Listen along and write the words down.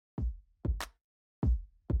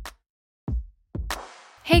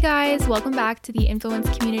Hey guys, welcome back to the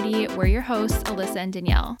Influence Community. We're your hosts, Alyssa and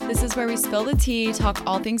Danielle. This is where we spill the tea, talk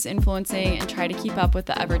all things influencing, and try to keep up with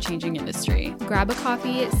the ever-changing industry. Grab a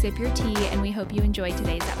coffee, sip your tea, and we hope you enjoy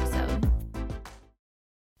today's episode.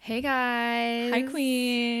 Hey guys. Hi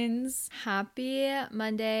queens. Happy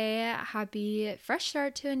Monday. Happy fresh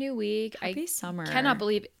start to a new week. Happy summer. Cannot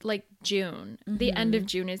believe June. Mm-hmm. The end of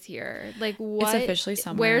June is here. What? It's officially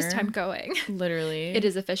summer. Where's time going? Literally. It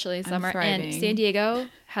is officially summer. And San Diego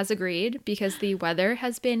has agreed because the weather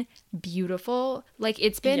has been beautiful.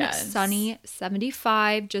 It's been sunny,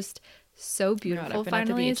 75, just so beautiful. God,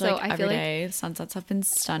 finally. At the beach, I feel like the sunsets have been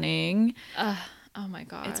stunning. Oh my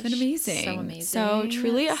gosh. It's been amazing. So amazing. So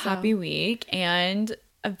truly a happy week and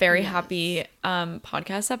a very happy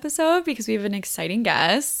podcast episode because we have an exciting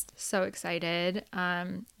guest. So excited.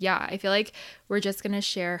 I feel like we're just going to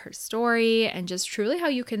share her story and just truly how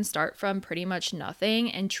you can start from pretty much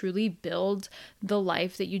nothing and truly build the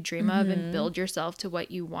life that you dream of and build yourself to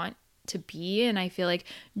what you want to be. And I feel like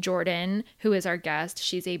Jordan, who is our guest,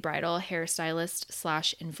 she's a bridal hairstylist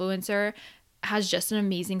 / influencer, has just an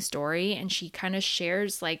amazing story, and she kind of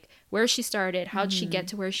shares where she started, how'd she get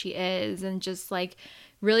to where she is, and just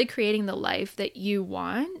really creating the life that you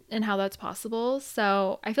want and how that's possible.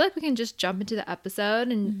 So I feel like we can just jump into the episode,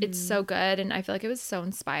 and it's so good, and I feel like it was so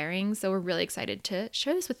inspiring. So we're really excited to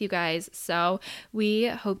share this with you guys. So we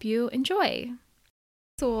hope you enjoy.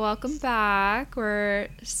 So welcome back. We're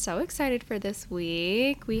so excited for this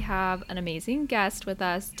week. We have an amazing guest with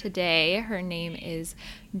us today. Her name is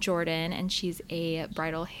Jordan, and she's a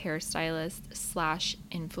bridal hairstylist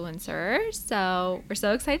 / influencer. So we're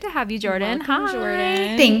so excited to have you, Jordan. Welcome, Hi.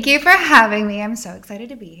 Jordan. Thank you for having me. I'm so excited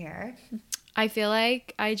to be here. I feel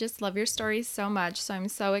like I just love your story so much. So I'm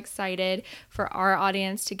so excited for our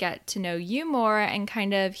audience to get to know you more and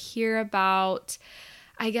kind of hear about,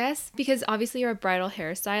 I guess, because obviously you're a bridal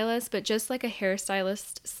hairstylist, but just like a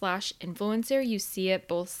hairstylist / influencer, you see it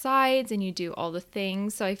both sides and you do all the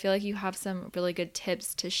things. So I feel like you have some really good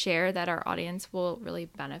tips to share that our audience will really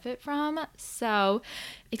benefit from. So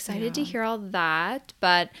excited to hear all that.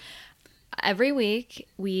 But every week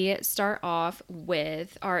we start off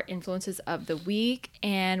with our influences of the week,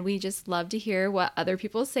 and we just love to hear what other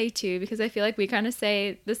people say too, because I feel like we kind of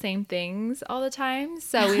say the same things all the time.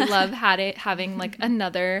 So we love having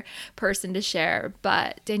another person to share.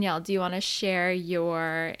 But Danielle, do you want to share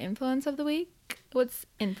your influence of the week? What's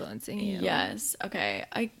influencing you? Yes. Okay.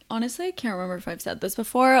 I honestly can't remember if I've said this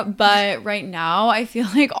before, but right now I feel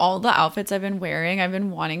like all the outfits I've been wearing, I've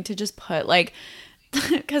been wanting to just put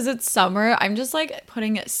because it's summer, I'm just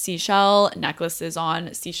putting seashell necklaces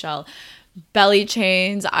on, seashell belly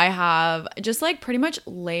chains. I have just pretty much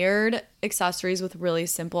layered accessories with really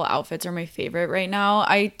simple outfits are my favorite right now.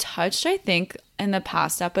 I touched, I think, in the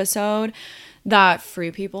past episode that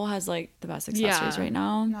Free People has the best accessories right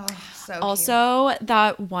now. Oh, so also, cute.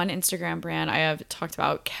 That one Instagram brand I have talked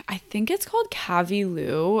about, I think it's called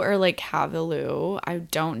Cavilou or Cavilou. I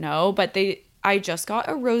don't know, but I just got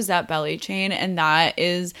a rosette belly chain, and that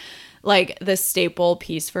is the staple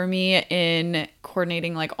piece for me in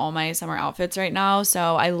coordinating all my summer outfits right now.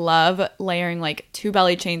 So I love layering 2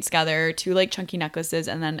 belly chains together, 2 chunky necklaces,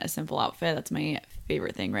 and then a simple outfit. That's my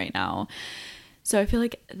favorite thing right now. So I feel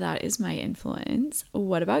like that is my influence.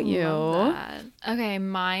 What about you? Love that. Okay,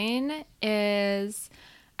 mine is,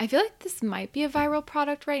 I feel like this might be a viral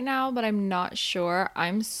product right now, but I'm not sure.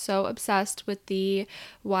 I'm so obsessed with the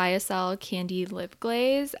YSL Candy Lip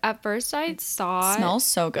Glaze. At first I saw it smells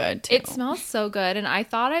so good too. It smells so good, and I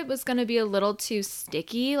thought it was going to be a little too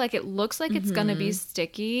sticky. It looks like it's going to be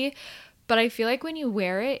sticky, but I feel like when you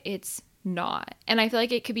wear it, it's not. And I feel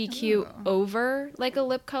like it could be cute over a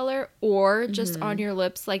lip color or just on your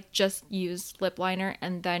lips, just use lip liner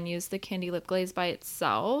and then use the Candy Lip Glaze by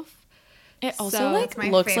itself. It also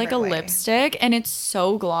looks like a lipstick, and it's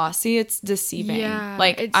so glossy. It's deceiving. Yeah,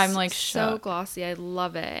 I'm so shook. glossy. I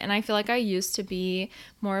love it. And I feel like I used to be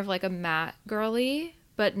more of a matte girly,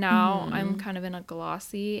 but now I'm kind of in a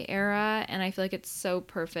glossy era, and I feel like it's so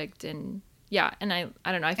perfect. And and I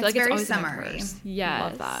don't know. I feel it's like very it's always summery. Yes.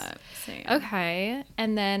 Love that. Same. Okay.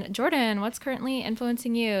 And then Jordan, what's currently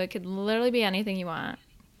influencing you? It could literally be anything you want.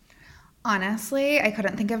 Honestly, I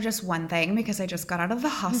couldn't think of just one thing because I just got out of the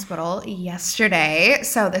hospital yesterday.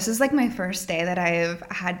 So this is my first day that I've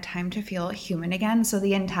had time to feel human again. So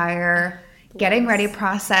the entire getting ready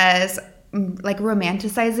process,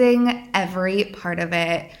 romanticizing every part of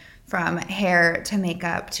it, from hair to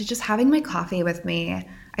makeup to just having my coffee with me.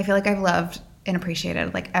 I feel like I've loved and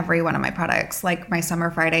appreciated like every one of my products. Like my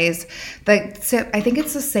Summer Fridays, I think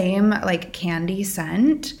it's the same like candy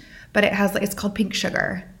scent, but it has like, it's called Pink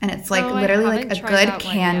Sugar, and it's like literally like a good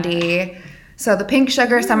candy. So the Pink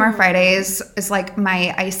Sugar Summer Fridays is like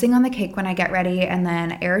my icing on the cake when I get ready, and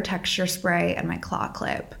then air texture spray and my claw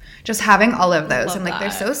clip. Just having all of those. I'm like,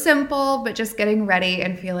 they're so simple, but just getting ready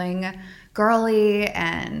and feeling girly,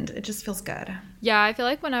 and it just feels good. Yeah, I feel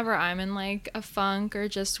like whenever I'm in like a funk or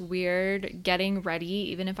just weird, getting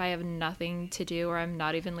ready, even if I have nothing to do or I'm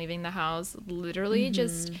not even leaving the house, literally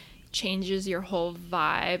just changes your whole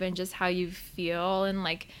vibe and just how you feel. And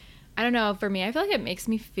like, I don't know, for me, I feel like it makes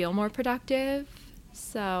me feel more productive.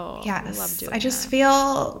 So yes, I love doing I just that.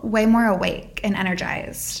 feel way more awake and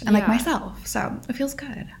energized and like myself. So it feels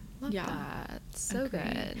good. Love that. So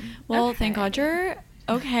good. Well, thank God you're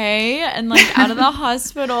okay and like out of the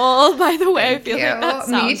hospital. By the way, I feel like that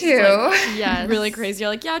sounds me too. Like, really crazy. You're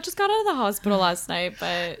like, yeah, I just got out of the hospital last night,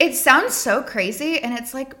 but it sounds so crazy, and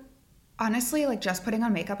it's like, honestly, like just putting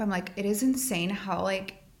on makeup, I'm like, it is insane how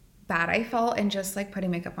like bad I felt and just like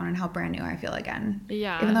putting makeup on and how brand new I feel again.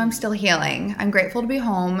 Yeah. Even though I'm still healing, I'm grateful to be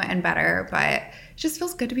home and better, but it just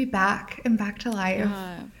feels good to be back and back to life.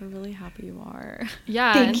 yeah, we're really happy you are.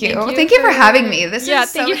 Yeah. Thank you. Thank you for having me. This is so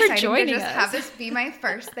thank you for exciting joining to just us. have this be my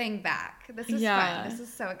first thing back. This is fun. This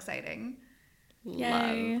is so exciting.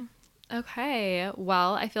 Yay. Okay.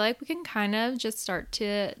 Well, I feel like we can kind of just start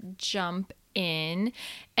to jump in.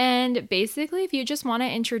 And basically, if you just want to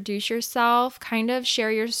introduce yourself, kind of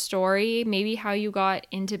share your story, maybe how you got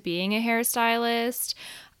into being a hairstylist,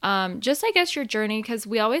 just I guess your journey, because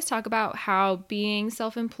we always talk about how being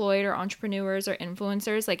self-employed or entrepreneurs or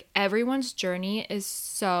influencers, like everyone's journey is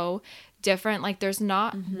so different. Like there's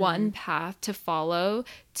not one path to follow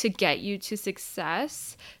to get you to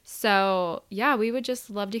success. So yeah, we would just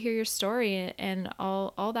love to hear your story and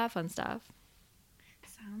all that fun stuff.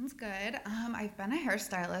 Sounds good. I've been a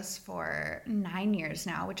hairstylist for 9 years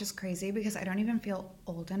now, which is crazy because I don't even feel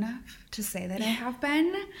old enough to say that I have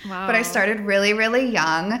been. Wow. But I started really, really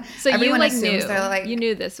young. So everyone you like assumes knew. they're like, You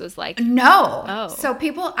knew this was like no. Oh. So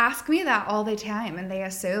people ask me that all the time and they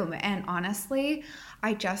assume. And honestly,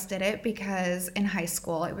 I just did it because in high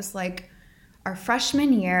school, it was like our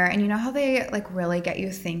freshman year, and you know how they like really get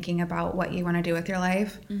you thinking about what you want to do with your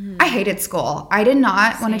life? I hated school. I did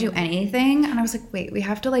not want to do anything. And I was like, wait, we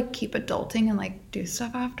have to like keep adulting and like do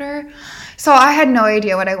stuff after. So I had no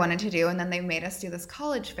idea what I wanted to do. And then they made us do this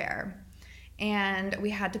college fair. And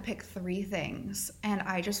we had to pick 3 things. And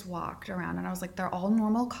I just walked around and I was like, they're all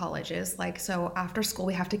normal colleges. Like, so after school,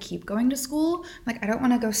 we have to keep going to school. Like, I don't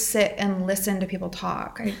want to go sit and listen to people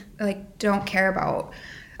talk. I like don't care about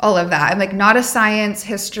all of that. I'm like not a science,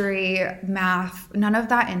 history, math, none of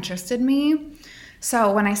that interested me.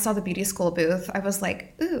 So when I saw the beauty school booth, I was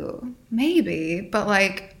like, ooh, maybe, but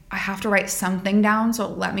like I have to write something down, so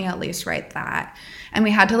let me at least write that. And we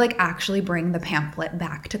had to like actually bring the pamphlet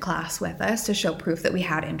back to class with us to show proof that we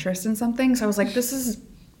had interest in something. So I was like, this is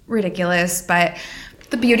ridiculous, but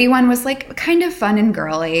the beauty one was like kind of fun and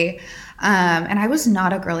girly. And I was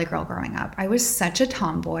not a girly girl growing up. I was such a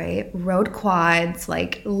tomboy, rode quads,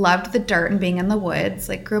 like loved the dirt and being in the woods,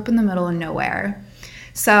 like grew up in the middle of nowhere.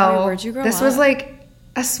 So Wait, where'd you grow this up? was like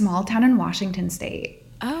a small town in Washington State.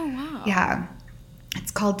 Oh, wow. Yeah.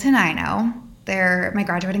 It's called Tenino. My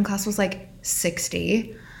graduating class was like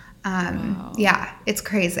 60. Wow. Yeah, it's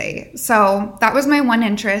crazy. So that was my one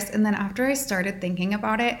interest. And then after I started thinking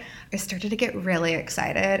about it, I started to get really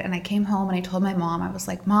excited. And I came home and I told my mom, I was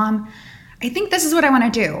like, Mom, I think this is what I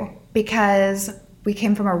want to do, because we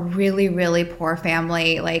came from a really, really poor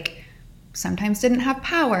family. Like sometimes didn't have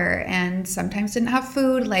power and sometimes didn't have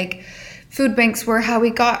food. Like food banks were how we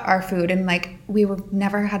got our food, and like we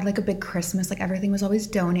never had like a big Christmas. Like everything was always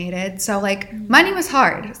donated. So like money was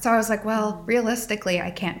hard. So I was like, well, realistically, I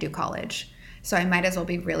can't do college. So I might as well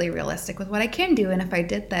be really realistic with what I can do. And if I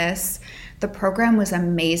did this, the program was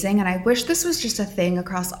amazing. And I wish this was just a thing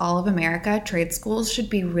across all of America. Trade schools should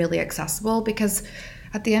be really accessible, because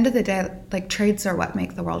at the end of the day, like trades are what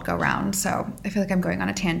make the world go round. So I feel like I'm going on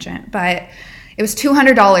a tangent, but it was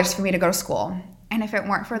 $200 for me to go to school. And if it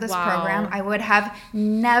weren't for this program, I would have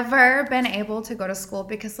never been able to go to school,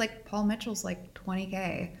 because like Paul Mitchell's like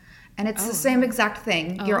 $20K. And it's the same exact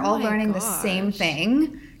thing. You're all learning the same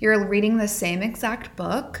thing. You're reading the same exact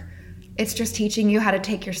book. It's just teaching you how to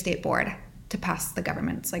take your state board to pass the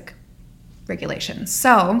government's like regulations.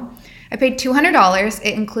 So I paid $200.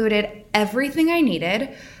 It included everything I needed.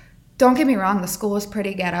 Don't get me wrong, the school was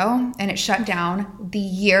pretty ghetto, and it shut down the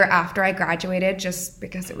year after I graduated just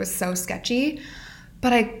because it was so sketchy.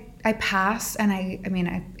 But I passed, and I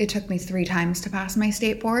mean, it took me 3 times to pass my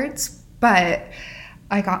state boards. But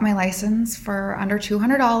I got my license for under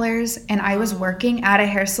 $200, and I was working at a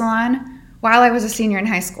hair salon while I was a senior in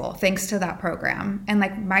high school, thanks to that program. And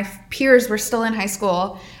like my peers were still in high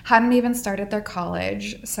school, hadn't even started their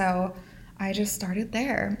college. So I just started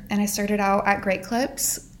there. And I started out at Great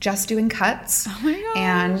Clips, just doing cuts. Oh my gosh.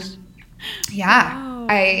 And yeah, Wow.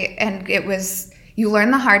 and it was, you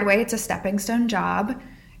learn the hard way. It's a stepping stone job.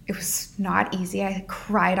 It was not easy. I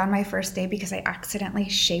cried on my first day because I accidentally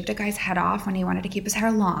shaved a guy's head off when he wanted to keep his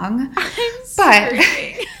hair long. But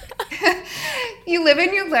you live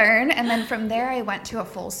and you learn. And then from there, I went to a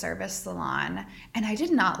full service salon. And I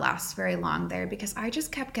did not last very long there because I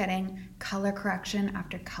just kept getting color correction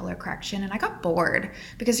after color correction. And I got bored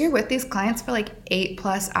because you're with these clients for like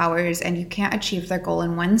 8+ hours and you can't achieve their goal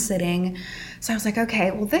in one sitting. So I was like,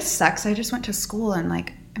 okay, well, this sucks. I just went to school and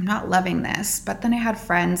like, I'm not loving this. But then I had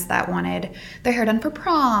friends that wanted their hair done for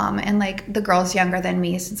prom, and like the girls younger than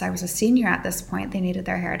me, since I was a senior at this point, they needed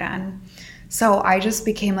their hair done. So I just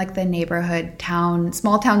became like the neighborhood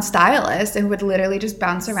small town stylist, and would literally just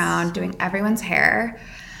bounce around doing everyone's hair.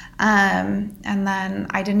 And then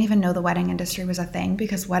I didn't even know the wedding industry was a thing,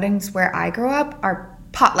 because weddings where I grew up are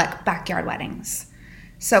potluck backyard weddings.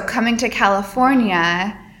 So coming to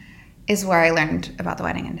California is where I learned about the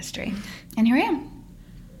wedding industry. And here I am.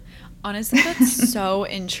 Honestly, that's so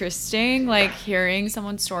interesting, like hearing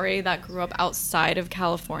someone's story that grew up outside of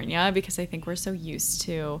California, because I think we're so used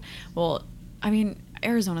to, well, I mean,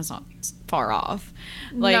 Arizona's not far off.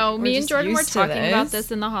 Like, no, me and Jordan were used to talking about this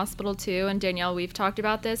in the hospital too, and Danielle, we've talked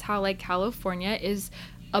about this, how like California is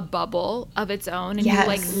a bubble of its own, and you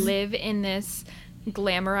like live in this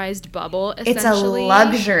glamorized bubble, essentially.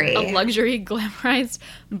 It's a luxury glamorized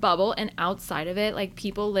bubble, and outside of it, like,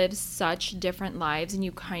 people live such different lives, and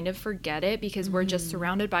you kind of forget it because we're just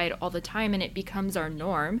surrounded by it all the time, and it becomes our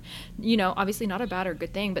norm. You know, obviously not a bad or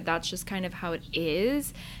good thing, but that's just kind of how it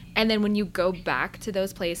is. And then when you go back to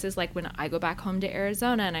those places, like when I go back home to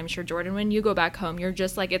Arizona, and I'm sure, Jordan, when you go back home, you're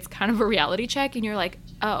just like, it's kind of a reality check, and you're like,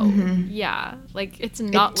 oh, yeah, like, it's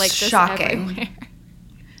not like this everywhere.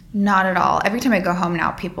 Not at all. Every time I go home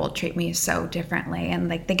now, people treat me so differently, and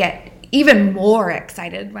like they get even more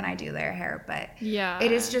excited when I do their hair. But yeah,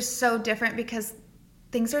 it is just so different because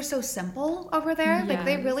things are so simple over there. Yes. Like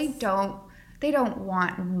they really don't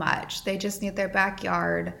want much. They just need their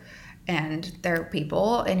backyard and their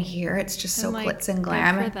people. And here it's just so like, glitz and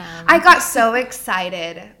glam. them. I got so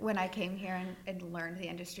excited when I came here and learned the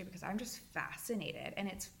industry, because I'm just fascinated, and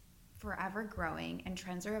it's forever growing and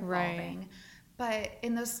trends are evolving. Right. But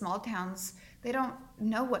in those small towns, they don't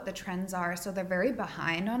know what the trends are, so they're very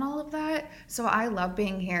behind on all of that. So I love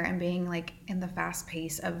being here and being like in the fast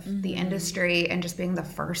pace of the industry, and just being the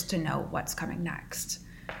first to know what's coming next.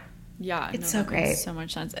 Yeah, it's so great. Makes so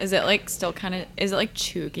much sense. Is it like still kind of, is it like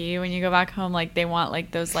chooky when you go back home? Like they want like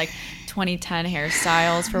those like 2010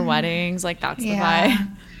 hairstyles for weddings? Like that's the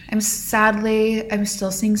vibe. I'm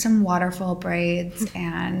still seeing some waterfall braids,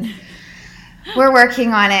 and we're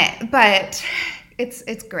working on it, but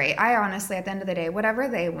it's great. I honestly, at the end of the day, whatever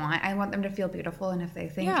they want, I want them to feel beautiful. And if they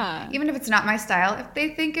think, even if it's not my style, if they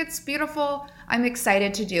think it's beautiful, I'm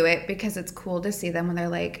excited to do it, because it's cool to see them when they're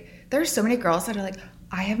like, there's so many girls that are like,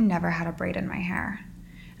 I have never had a braid in my hair.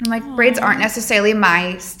 And I'm like, braids aren't necessarily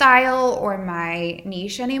my style or my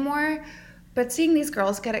niche anymore, but seeing these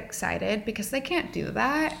girls get excited because they can't do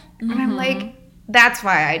that, and I'm like, that's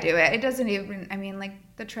why I do it. It doesn't even, I mean, like,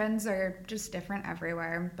 the trends are just different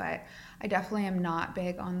everywhere, but I definitely am not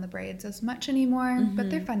big on the braids as much anymore,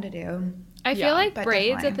 but they're fun to do. I feel like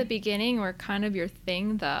braids definitely at the beginning were kind of your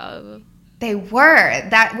thing, though. They were.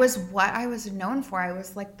 That was what I was known for. I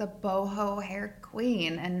was like the boho hair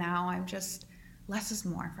queen, and now I'm just, less is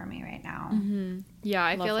more for me right now. Yeah,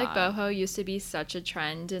 I Love feel like that. boho used to be such a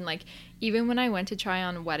trend, and like even when I went to try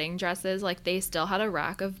on wedding dresses, like they still had a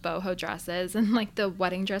rack of boho dresses, and like the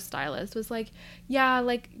wedding dress stylist was like, yeah,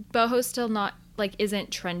 like boho's still not, like, isn't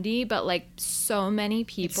trendy, but like so many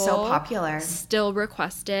people, It's so popular, still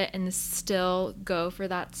request it and still go for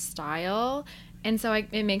that style. And so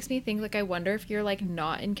it makes me think, like, I wonder if you're, like,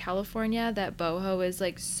 not in California, that boho is,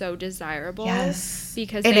 like, so desirable. Yes,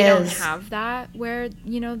 because it they don't is. have that where,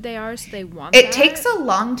 you know, they are, so they want It that. takes a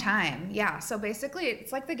long time. Yeah. So basically,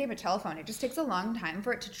 it's like the game of telephone. It just takes a long time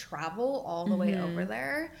for it to travel all the way over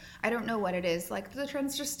there. I don't know what it is. Like, the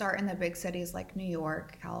trends just start in the big cities like New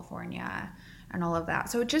York, California, and all of that.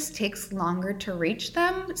 So it just takes longer to reach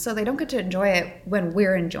them. So they don't get to enjoy it when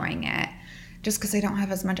we're enjoying it, just because they don't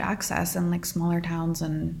have as much access in like smaller towns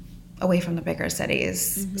and away from the bigger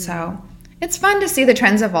cities. So It's fun to see the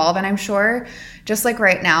trends evolve, and I'm sure just like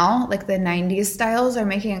right now, like the 90s styles are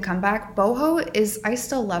making a comeback. Boho is, I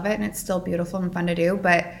still love it and it's still beautiful and fun to do,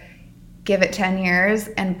 but give it 10 years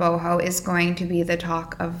and boho is going to be the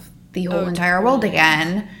talk of the whole entire world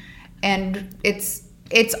again. And it's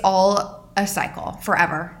all a cycle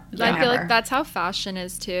forever. I feel like that's how fashion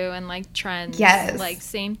is too, and like trends. Yes. Like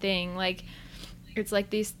same thing. Like it's like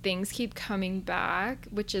these things keep coming back,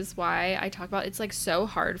 which is why I talk about it's like so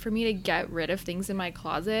hard for me to get rid of things in my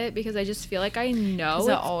closet because I just feel like I know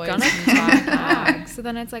it's gonna come back. So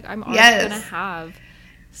then it's like I'm always gonna have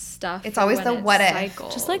stuff. It's always the what if.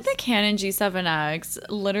 Just like the Canon G7X.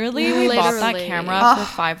 Literally, we bought that camera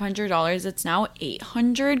for $500. It's now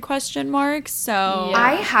 $800 ? So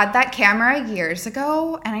I had that camera years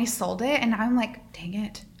ago and I sold it, and I'm like, dang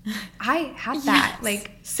it. I had that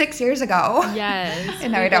like 6 years ago. Yes.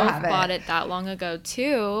 And now I don't have it. Bought it that long ago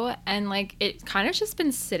too, and like it kind of just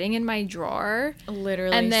been sitting in my drawer.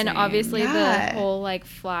 Literally. And then obviously the whole like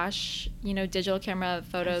flash, digital camera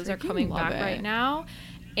photos are coming back right now.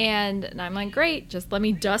 And I'm like, great, just let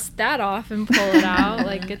me dust that off and pull it out.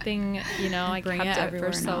 Like, good thing, I kept it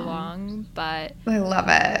for so long. But I love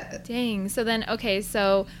it. Dang. So then, okay,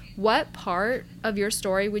 so what part of your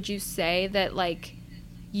story would you say that, like,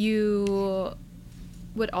 you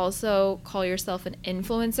would also call yourself an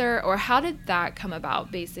influencer? Or how did that come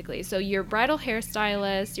about, basically? So you're a bridal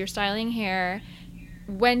hairstylist, you're styling hair.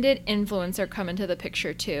 When did influencer come into the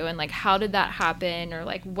picture, too? And, like, how did that happen? Or,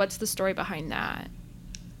 like, what's the story behind that?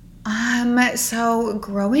 So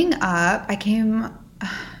growing up, I came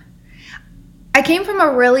from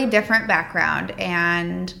a really different background,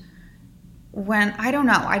 and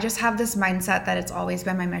I just have this mindset that it's always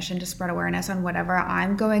been my mission to spread awareness on whatever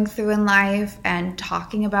I'm going through in life and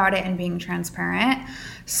talking about it and being transparent.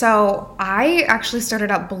 So I actually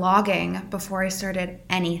started out blogging before I started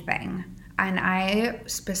anything. And I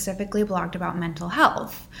specifically blogged about mental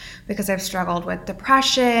health because I've struggled with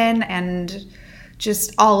depression and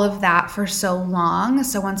just all of that for so long.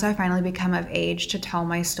 So once I finally become of age to tell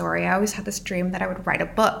my story, I always had this dream that I would write a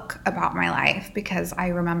book about my life because I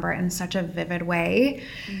remember it in such a vivid way.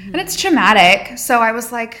 And it's traumatic. So I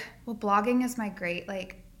was like, well, blogging is my great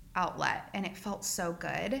outlet, and it felt so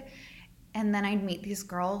good. And then I'd meet these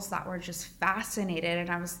girls that were just fascinated,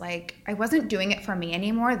 and I was like, I wasn't doing it for me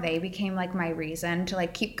anymore. They became like my reason to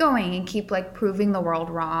keep going and keep proving the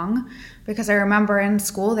world wrong. Because I remember in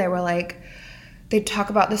school they were like, they'd talk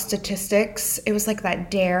about the statistics. It was like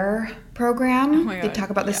that DARE program. They'd talk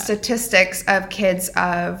about the statistics of kids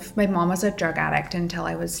my mom was a drug addict until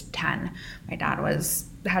I was 10. My dad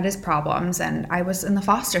had his problems, and I was in the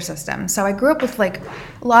foster system. So I grew up with a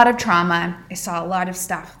lot of trauma. I saw a lot of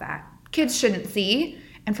stuff that kids shouldn't see.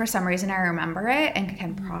 And for some reason I remember it and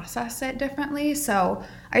can process it differently. So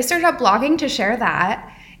I started up blogging to share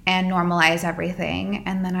that and normalize everything.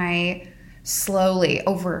 And then I slowly,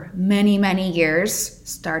 over many, many years,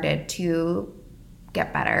 started to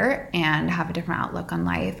get better and have a different outlook on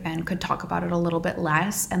life and could talk about it a little bit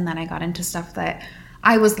less. And then I got into stuff that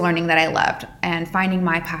I was learning that I loved and finding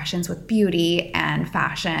my passions with beauty and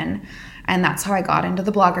fashion. And that's how I got into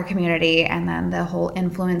the blogger community, and then the whole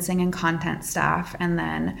influencing and content stuff. And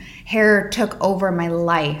then hair took over my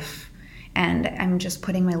life. And I'm just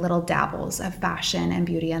putting my little dabbles of fashion and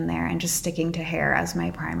beauty in there and just sticking to hair as my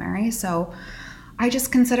primary. So I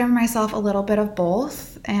just consider myself a little bit of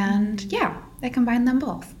both. And yeah, I combine them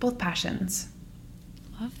both passions.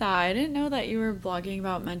 Love that. I didn't know that you were blogging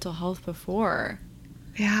about mental health before.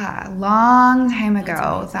 Yeah, a long time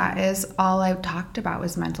ago. That is all I've talked about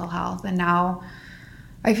was mental health. And now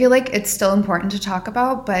I feel like it's still important to talk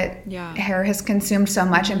about, but hair has consumed so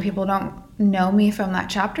much and people don't know me from that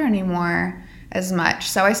chapter anymore as much.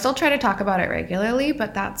 So I still try to talk about it regularly,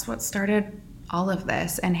 but that's what started all of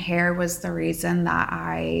this. And hair was the reason that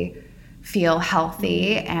I feel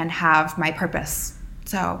healthy and have my purpose.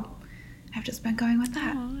 So I've just been going with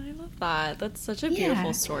that. Oh, I love that. That's such a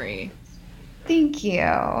beautiful story. Thank you.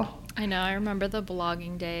 I know. I remember the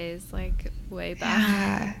blogging days, way back.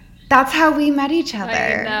 Yeah. That's how we met each other.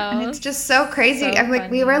 I know. And it's just so crazy. So I'm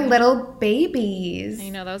we were little babies. I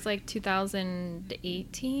know. That was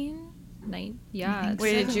 2018. Yeah.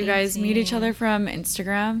 Wait, did you guys meet each other from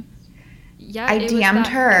Instagram? Yeah. I DM'd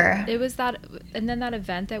her. It was that, and then that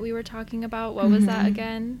event that we were talking about. What was that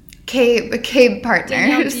again? Cabe Partners.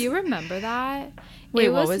 Danielle, do you remember that? Wait,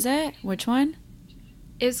 what was it? Which one?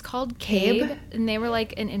 It was called Cabe, and they were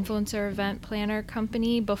an influencer event planner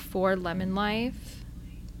company before Lemon Life.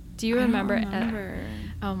 Do you remember? I don't remember.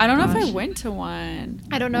 I don't know if I went to one.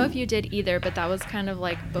 I don't know if you did either, but that was kind of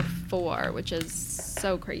before, which is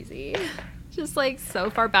so crazy. Just like so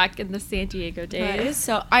far back in the San Diego days.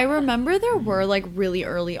 So I remember there were like really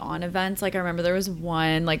early on events. Like I remember there was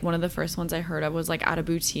one, like one of the first ones I heard of was like at a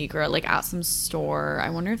boutique or like at some store. I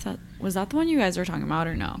wonder if that was the one you guys were talking about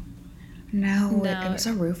or no? No. It was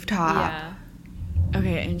a rooftop. Yeah.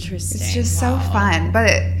 Okay, interesting. It's just so fun.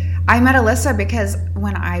 But I met Alyssa because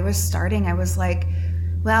when I was starting, I was like,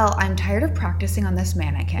 well, I'm tired of practicing on this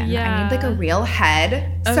mannequin. Yeah. I need like a real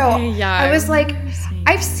head. So I was like,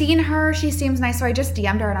 I've seen her. She seems nice. So I just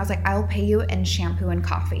DM'd her and I was like, I'll pay you in shampoo and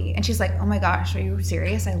coffee. And she's like, oh my gosh, are you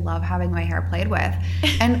serious? I love having my hair played with.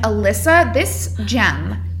 And Alyssa, this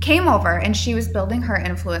gem, came over and she was building her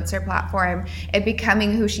influencer platform and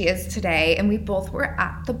becoming who she is today. And we both were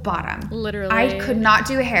at the bottom. Literally. I could not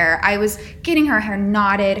do hair. I was getting her hair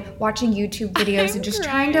knotted, watching YouTube videos and just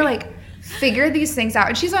trying to like figure these things out.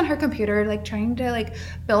 And she's on her computer like trying to like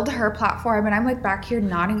build her platform and I'm like back here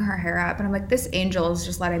knotting her hair up and I'm like, this angel is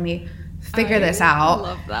just letting me figure this out. I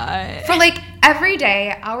love that. For like every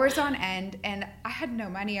day, hours on end, and I had no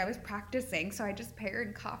money. I was practicing, so I just paid her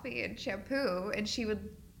in coffee and shampoo and she would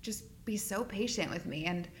just be so patient with me.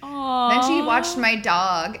 And then she watched my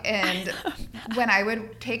dog, and when I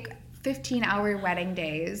would take 15-hour wedding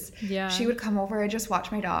days, she would come over and just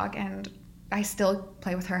watch my dog, and I still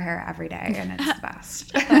play with her hair every day, and it's the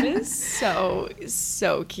best. That is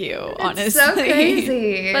so cute, honestly. It's so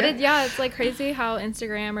crazy. But it's like crazy how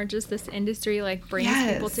Instagram or just this industry like brings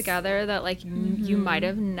people together that like you might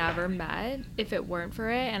have never met if it weren't for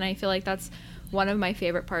it. And I feel like that's one of my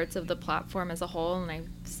favorite parts of the platform as a whole, and I've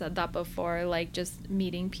said that before, like just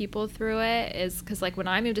meeting people through it is because like when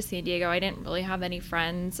I moved to San Diego, I didn't really have any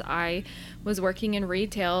friends. I was working in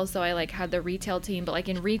retail, so I like had the retail team, but like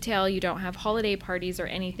in retail you don't have holiday parties or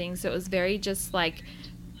anything, so it was very just like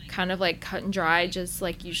kind of like cut and dry, just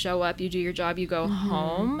like you show up, you do your job, you go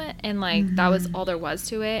home, and like that was all there was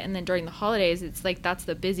to it. And then during the holidays, it's like that's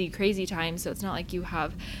the busy crazy time, so it's not like you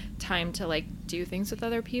have time to like do things with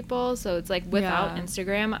other people. So it's like without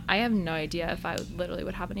Instagram, I have no idea if I literally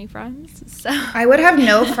would have any friends. So I would have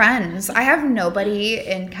no friends. I have nobody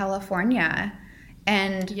in California.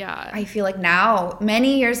 And I feel like now,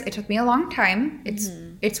 many years, it took me a long time.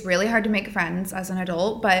 It's really hard to make friends as an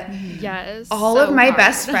adult, but all of my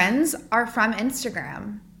best friends are from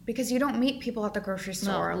Instagram because you don't meet people at the grocery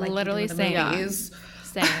store like literally you do in the movies.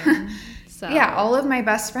 Same. So all of my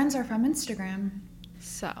best friends are from Instagram.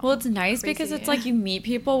 So well, it's nice because it's like you meet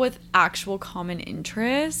people with actual common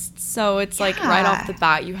interests. So it's like right off the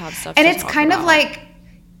bat you have stuff. And to it's talk kind about. of like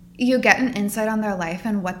you get an insight on their life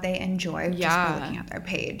and what they enjoy just by looking at their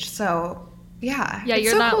page. So you're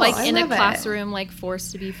so not cool. like I in a love classroom like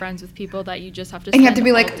forced to be friends with people that you just have to and you have to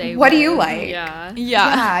be all like, day what do with. you like? Yeah.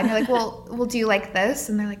 And you're like, well, do you like this?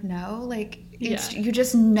 And they're like, no. Like you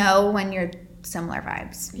just know when you're similar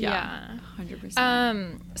vibes.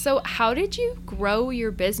 100%. So how did you grow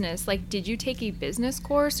your business? Like, did you take a business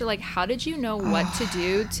course, or like how did you know what to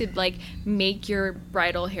do to like make your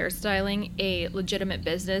bridal hairstyling a legitimate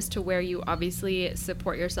business to where you obviously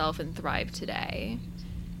support yourself and thrive today?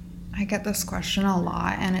 I get this question a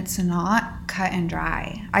lot, and it's not cut and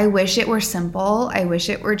dry. I wish it were simple. I wish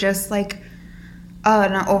it were just like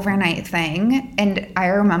an overnight thing. And I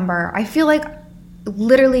remember, I feel like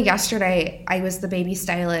literally yesterday, I was the baby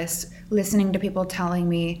stylist listening to people telling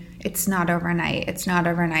me, it's not overnight. It's not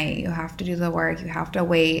overnight. You have to do the work. You have to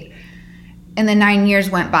wait. And the 9 years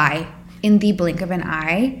went by in the blink of an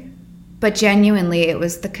eye. But genuinely, it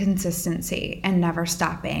was the consistency and never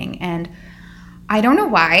stopping. And I don't know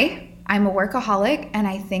why. I'm a workaholic, and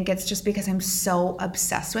I think it's just because I'm so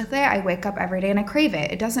obsessed with it. I wake up every day and I crave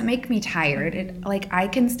it. It doesn't make me tired. Like I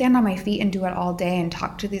can stand on my feet and do it all day and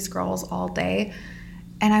talk to these girls all day.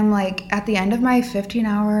 And I'm like, at the end of my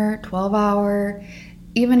 15-hour, 12-hour,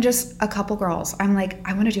 even just a couple girls, I'm like,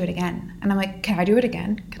 I want to do it again. And I'm like, can I do it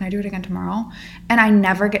again? Can I do it again tomorrow? And I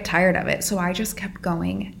never get tired of it. So I just kept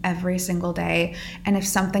going every single day. And if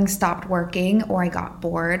something stopped working or I got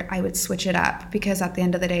bored, I would switch it up, because at the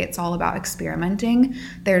end of the day, it's all about experimenting.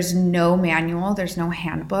 There's no manual, there's no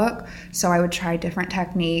handbook. So I would try different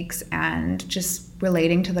techniques and just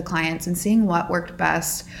relating to the clients and seeing what worked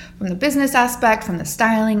best from the business aspect, from the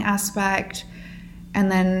styling aspect. And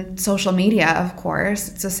then social media, of course,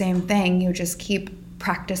 it's the same thing. You just keep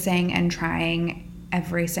practicing and trying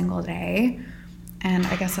every single day. And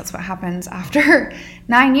I guess that's what happens after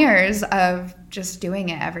 9 years of just doing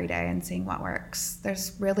it every day and seeing what works.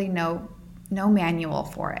 There's really no manual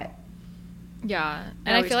for it. Yeah.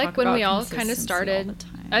 And I feel like when we all kind of started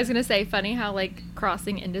I was gonna say, funny how like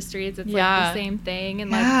crossing industries, it's like the same thing,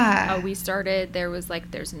 and like how we started, there was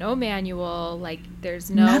like there's no manual, like there's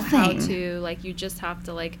no how to, like you just have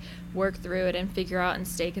to like work through it and figure out and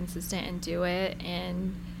stay consistent and do it.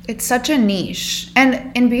 And it's such a niche.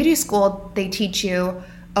 And in beauty school, they teach you,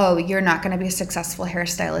 oh, you're not going to be a successful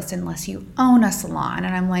hairstylist unless you own a salon.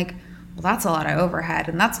 And I'm like, well, that's a lot of overhead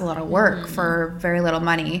and that's a lot of work for very little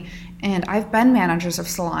money. And I've been managers of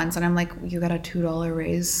salons, and I'm like, you got a $2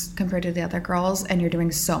 raise compared to the other girls, and you're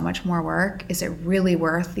doing so much more work. Is it really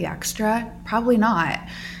worth the extra? Probably not.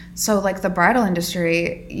 So like the bridal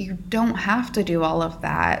industry, you don't have to do all of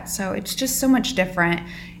that. So it's just so much different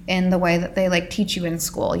in the way that they like teach you in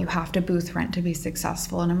school. You have to booth rent to be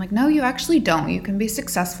successful. And I'm like, no, you actually don't. You can be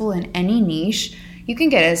successful in any niche. You can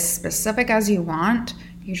get as specific as you want.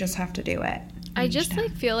 You just have to do it. I just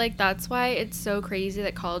like feel like that's why it's so crazy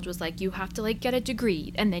that college was like, you have to like get a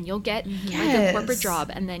degree and then you'll get like a corporate job,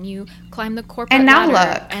 and then you climb the corporate ladder,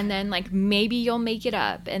 look, and then like maybe you'll make it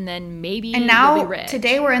up, and then maybe you'll be rich.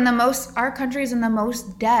 Today we're in our country's in the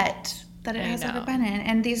most debt that it has ever been in,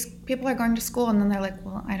 and these people are going to school and then they're like,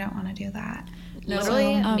 well, I don't want to do that.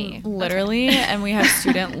 Literally me. Literally, and we have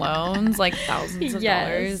student loans, like thousands of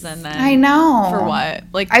dollars, and then I know. For what?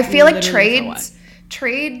 Like I feel like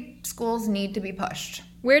trade schools need to be pushed.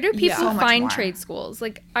 Where do people find trade schools?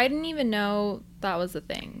 Like, I didn't even know that was a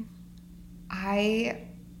thing. I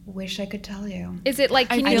wish I could tell you. Is it like,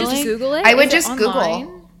 can you just Google it? I would just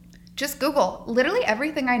Google. Just Google. Literally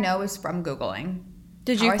everything I know is from Googling.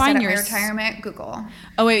 Did you find your retirement? Google.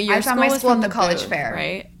 Oh wait, I found my school at the college fair,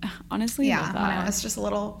 right? Honestly, yeah, when I was just a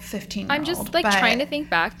little 15-year-old. I'm just like trying to think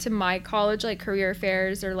back to my college like career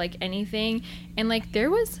fairs or like anything, and like there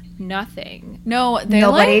was nothing. No,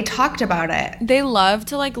 nobody talked about it. They love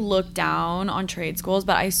to like look down on trade schools,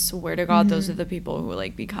 but I swear to God, those are the people who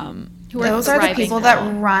like become. Those are the people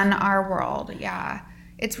that run our world. Yeah,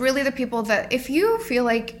 it's really the people that if you feel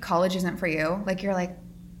like college isn't for you, like you're like,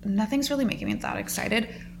 nothing's really making me that excited.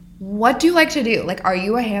 What do you like to do? Like, are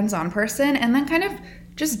you a hands-on person? And then kind of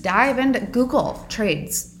just dive into Google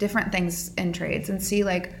trades, different things in trades, and see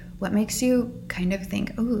like what makes you kind of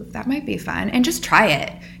think, oh, that might be fun, and just try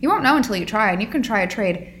it. You won't know until you try, and you can try a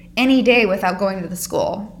trade any day without going to the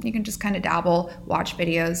school. You can just kind of dabble, watch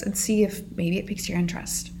videos, and see if maybe it piques your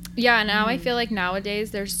interest. Yeah, now I feel like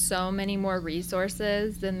nowadays there's so many more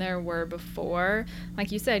resources than there were before.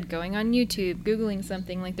 Like you said, going on YouTube, Googling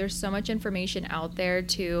something, like there's so much information out there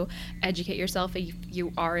to educate yourself if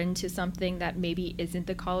you are into something that maybe isn't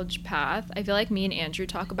the college path. I feel like me and Andrew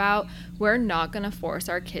talk about, we're not going to force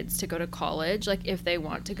our kids to go to college. Like if they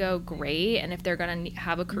want to go, great. And if they're going to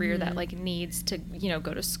have a career that like needs to, you know,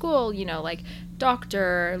 go to school, you know, like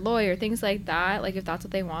doctor, lawyer, things like that. Like if that's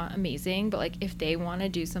what they want, amazing. But like if they want to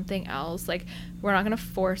do something else, like we're not going to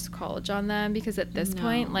force college on them, because at this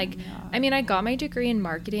point, like I mean, I got my degree in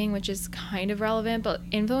marketing, which is kind of relevant, but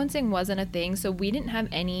influencing wasn't a thing, so we didn't have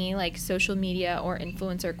any like social media or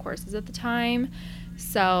influencer courses at the time.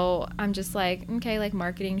 So I'm just like, okay, like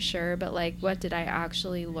marketing, sure, but like what did I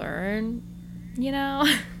actually learn, you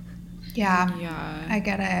know? Yeah, I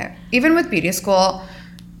get it. Even with beauty school,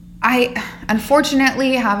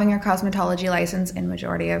 unfortunately, having your cosmetology license in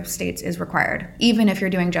majority of states is required, even if you're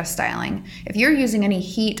doing just styling. If you're using any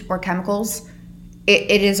heat or chemicals,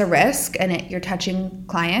 it is a risk, and you're touching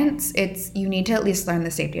clients. You need to at least learn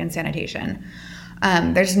the safety and sanitation.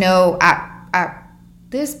 There's no, at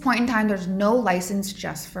this point in time, there's no license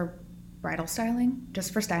just for bridal styling,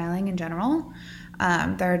 just for styling in general.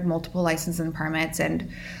 There are multiple licenses and permits,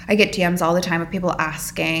 and I get DMs all the time of people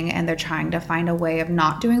asking, and they're trying to find a way of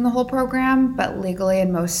not doing the whole program, but legally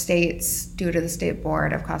in most states, due to the State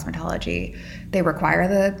Board of Cosmetology, they require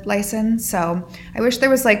the license. So I wish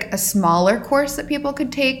there was like a smaller course that people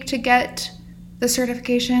could take to get the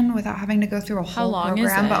certification without having to go through a whole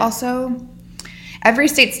program. But also, every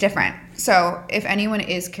state's different. So if anyone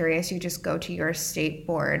is curious, you just go to your State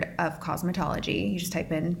Board of Cosmetology. You just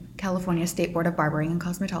type in California State Board of Barbering and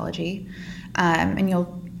Cosmetology. And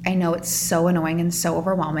I know it's so annoying and so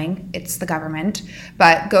overwhelming. It's the government.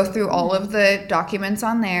 But go through all of the documents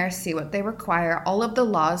on there, see what they require. All of the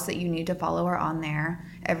laws that you need to follow are on there.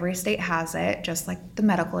 Every state has it, just like the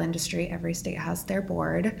medical industry. Every state has their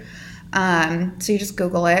board. So you just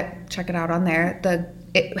Google it, check it out on there.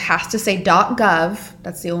 It has to say .gov.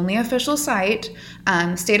 That's the only official site.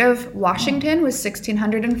 State of Washington was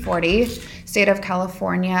 1,640. State of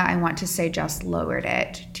California, I want to say, just lowered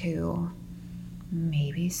it to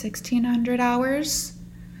maybe 1,600 hours.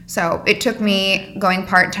 So it took me going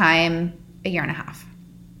part-time a year and a half.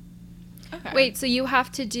 Okay. Wait, so you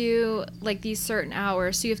have to do like these certain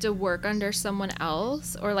hours, so you have to work under someone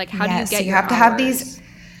else, or like how do you Yes, get so you your have to have hours? these.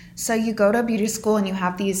 So you go to beauty school and you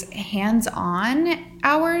have these hands-on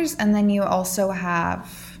hours, and then you also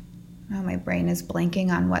have, oh, my brain is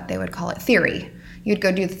blanking on what they would call it, theory. You'd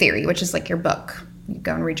go do theory, which is like your book. You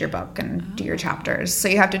go and read your book and do your chapters. So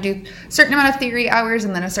you have to do a certain amount of theory hours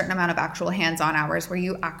and then a certain amount of actual hands-on hours where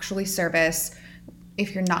you actually service.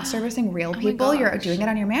 If you're not servicing real people, you're gosh. doing it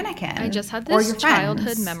on your mannequin. I just had or this your childhood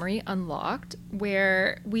friends. memory unlocked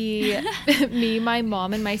where me, my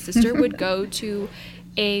mom, and my sister would go to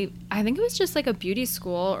I think it was just like a beauty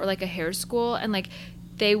school or like a hair school, and like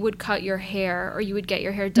they would cut your hair or you would get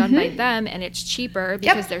your hair done by them, and it's cheaper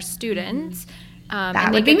because they're students. That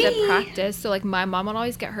and they would be get the me. practice. So like my mom would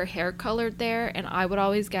always get her hair colored there, and I would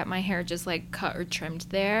always get my hair just like cut or trimmed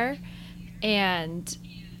there. And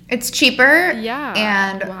It's cheaper. yeah,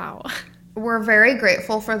 And wow. we're very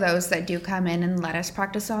grateful for those that do come in and let us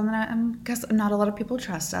practice on them because not a lot of people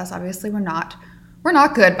trust us. Obviously, we're not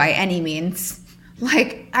good by any means.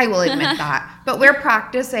 Like, I will admit that. But we're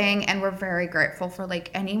practicing, and we're very grateful for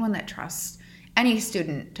like anyone that trusts any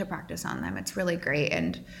student to practice on them. It's really great.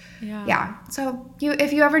 And yeah. So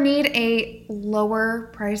if you ever need a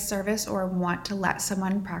lower price service or want to let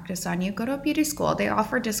someone practice on you, go to a beauty school. They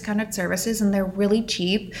offer discounted services and they're really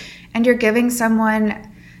cheap, and you're giving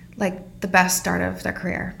someone like the best start of their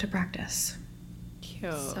career to practice.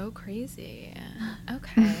 Cute. So crazy.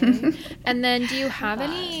 Okay. And then do you have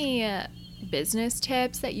any business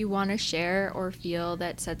tips that you want to share or feel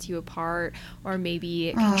that sets you apart or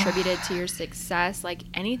maybe contributed to your success? Like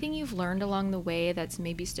anything you've learned along the way that's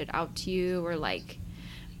maybe stood out to you, or like,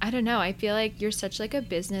 I don't know. I feel like you're such like a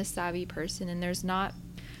business savvy person, and there's not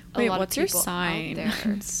a lot what's of your people sign? out there.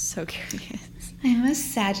 I'm so curious. I'm a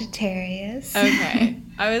Sagittarius. Okay.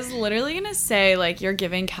 I was literally going to say, like, you're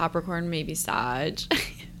giving Capricorn, maybe Sag.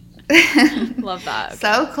 Love that. Okay.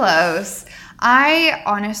 So close. I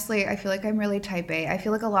feel like I'm really type A. I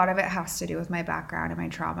feel like a lot of it has to do with my background and my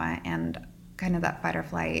trauma and kind of that fight or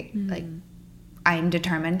flight. Like, I'm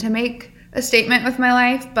determined to make a statement with my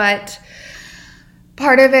life, but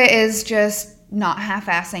part of it is just not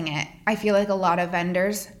half-assing it. I feel like a lot of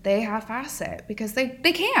vendors, they half-ass it because they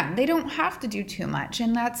can. They don't have to do too much,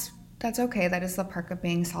 and that's okay. That is the perk of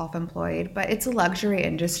being self-employed, but it's a luxury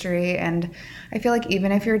industry, and I feel like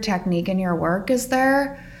even if your technique and your work is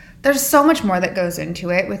there's so much more that goes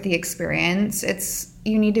into it with the experience.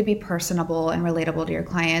 You need to be personable and relatable to your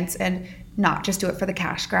clients and not just do it for the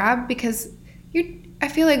cash grab, because I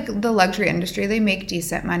feel like the luxury industry, they make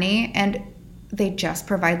decent money and they just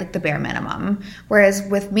provide like the bare minimum. Whereas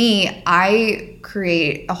with me, I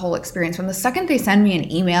create a whole experience. From the second they send me an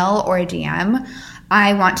email or a DM,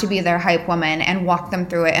 I want to be their hype woman and walk them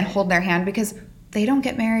through it and hold their hand, because they don't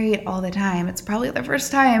get married all the time. It's probably their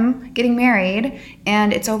first time getting married,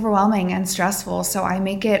 and it's overwhelming and stressful. So I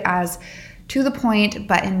make it as to the point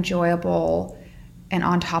but enjoyable and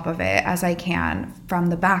on top of it as I can, from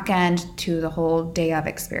the back end to the whole day of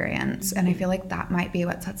experience. And I feel like that might be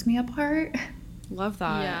what sets me apart. Love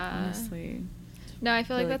that, Yeah. honestly. No, I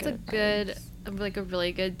feel like Really that's a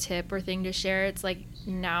really good tip or thing to share. It's like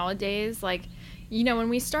nowadays, like, you know, when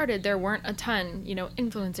we started, there weren't a ton, you know,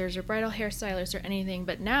 influencers or bridal hairstylists or anything.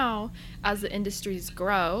 But now, as the industries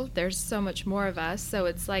grow, there's so much more of us. So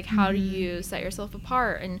it's like, how do you set yourself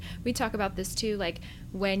apart? And we talk about this too, like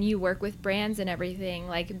when you work with brands and everything,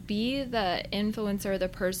 like be the influencer, the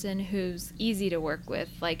person who's easy to work with.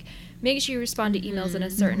 Like make sure you respond to emails in a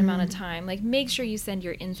certain amount of time. Like make sure you send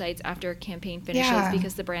your insights after a campaign finishes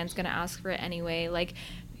because the brand's going to ask for it anyway.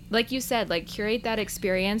 Like you said, like curate that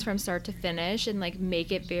experience from start to finish and like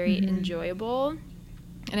make it very enjoyable,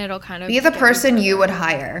 and it'll kind of Be the person you would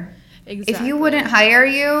hire. Exactly. If you wouldn't hire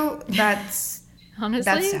you, that's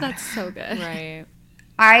honestly, sad. that's so good. Right.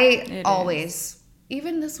 I always,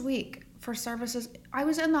 even this week, for services, I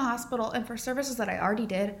was in the hospital, and for services that I already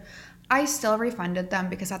did, I still refunded them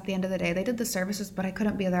because at the end of the day, they did the services, but I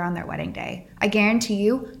couldn't be there on their wedding day. I guarantee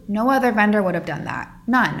you, no other vendor would have done that.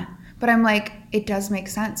 None. But I'm like, it does make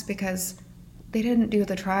sense because they didn't do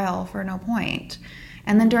the trial for no point.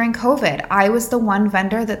 And then during COVID, I was the one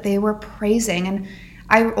vendor that they were praising, and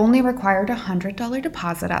I only required a $100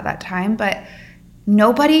 deposit at that time, but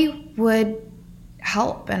nobody would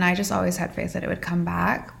help. And I just always had faith that it would come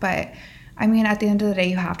back. But I mean, at the end of the day,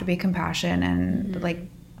 you have to be compassionate and like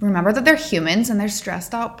remember that they're humans and they're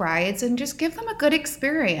stressed out brides, and just give them a good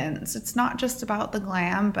experience. It's not just about the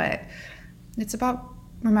glam, but it's about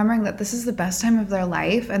remembering that this is the best time of their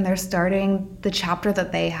life and they're starting the chapter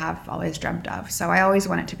that they have always dreamt of. So I always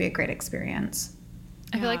want it to be a great experience.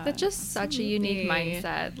 I feel like that's just such a unique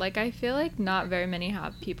mindset. Like, I feel like not very many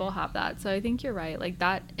people have that. So I think you're right. Like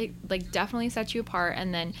that, it like definitely sets you apart.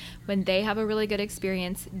 And then when they have a really good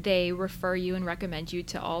experience, they refer you and recommend you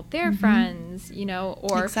to all their friends, you know,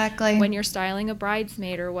 or when you're styling a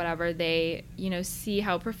bridesmaid or whatever, they, you know, see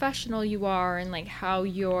how professional you are and like how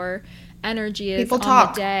your energy is on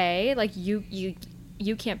the day. Like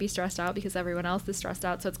you can't be stressed out because everyone else is stressed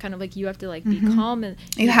out. So it's kind of like you have to like be calm. And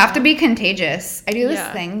you have to be contagious. I do this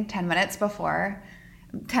thing 10 minutes before,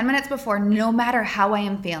 no matter how I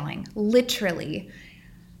am feeling. Literally.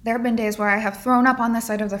 There have been days where I have thrown up on the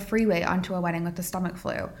side of the freeway onto a wedding with the stomach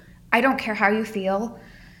flu. I don't care how you feel.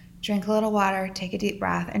 Drink a little water, take a deep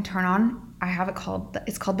breath, and turn on.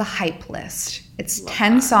 It's called the hype list. It's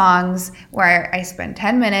 10 songs where I spend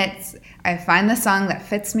 10 minutes. I find the song that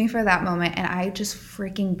fits me for that moment, and I just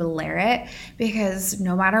freaking blare it because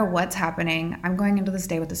no matter what's happening, I'm going into this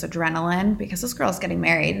day with this adrenaline because this girl's getting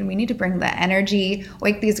married, and we need to bring the energy,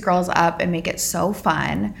 wake these girls up, and make it so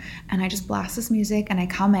fun. And I just blast this music, and I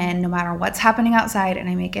come in no matter what's happening outside, and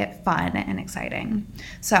I make it fun and exciting.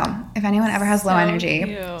 So if anyone ever has low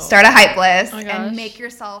energy, start a hype list and make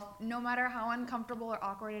yourself, no matter how uncomfortable or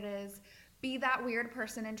awkward it is, be that weird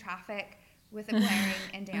person in traffic with a blaring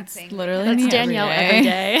and dancing. It's literally that's Danielle every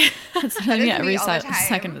day. That's literally every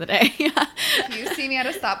second of the day. If you see me at a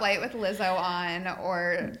stoplight with Lizzo on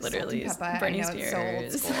or literally Peppa, Britney I know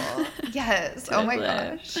Spears. it's so old school. Yes. Oh my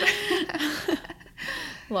gosh.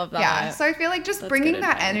 Love that. Yeah. So I feel like just bringing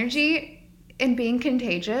that energy and being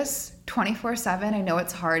contagious 24/7. I know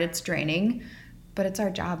it's hard. It's draining, but it's our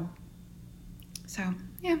job. So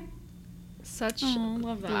yeah.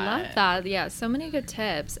 Love that. Yeah, so many good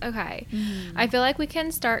tips. Okay. I feel like we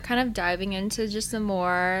can start kind of diving into just some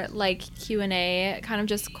more like Q&A, kind of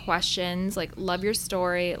just questions, like love your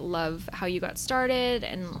story, love how you got started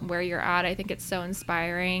and where you're at. I think it's so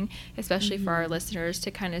inspiring, especially for our listeners,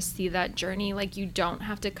 to kind of see that journey. Like, you don't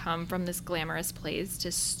have to come from this glamorous place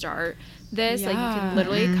to start this. Like, you can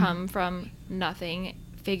literally come from nothing,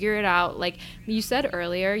 figure it out. Like you said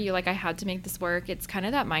earlier, you're like, I had to make this work. It's kind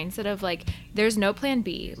of that mindset of like, there's no plan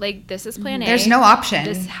B. Like, this is plan A. There's no option.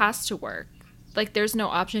 This has to work. Like, there's no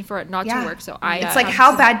option for it not to work. So it's like,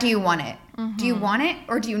 how bad do you want it? Do you want it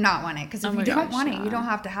or do you not want it? Because if you don't want it, you don't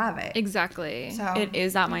have to have it. Exactly. So it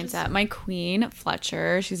is that mindset. My queen,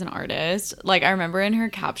 Fletcher, she's an artist. Like, I remember in her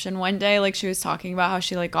caption one day, like, she was talking about how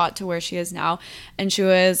she like got to where she is now, and she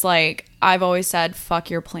was like, I've always said, fuck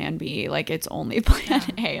your plan B. Like, it's only plan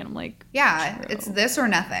A. And I'm like, true. It's this or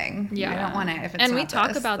nothing. Yeah. I don't want it if it's not And we this.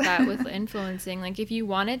 talk about that with influencing. Like, if you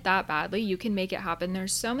want it that badly, you can make it happen.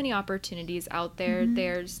 There's so many opportunities out there.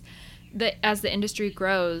 There's as the industry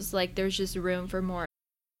grows, like, there's just room for more.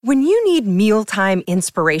 When you need mealtime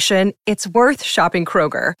inspiration, it's worth shopping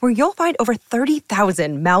Kroger, where you'll find over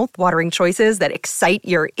 30,000 mouth-watering choices that excite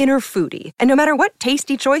your inner foodie. And no matter what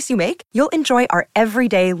tasty choice you make, you'll enjoy our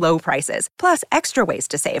everyday low prices, plus extra ways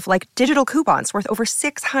to save, like digital coupons worth over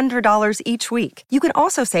 $600 each week. You can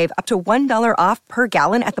also save up to $1 off per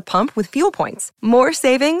gallon at the pump with fuel points. More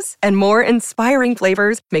savings and more inspiring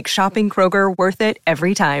flavors make shopping Kroger worth it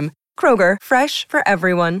every time. Kroger, fresh for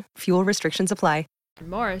everyone. Fuel restrictions apply.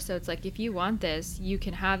 More. So it's like, if you want this, you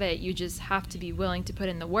can have it. You just have to be willing to put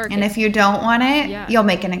in the work. And if you don't want it, you'll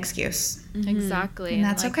make an excuse. Exactly. And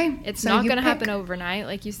that's okay. It's not going to happen overnight.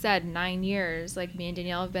 Like you said, 9 years. Like, me and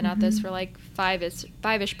Danielle have been at this for like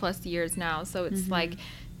five-ish plus years now. So it's like,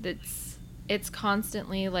 it's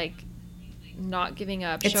constantly like not giving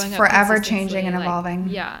up. It's showing forever up changing and evolving.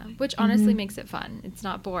 Yeah, which honestly makes it fun. It's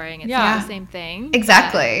not boring. It's not the same thing.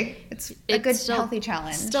 Exactly. It's a good, healthy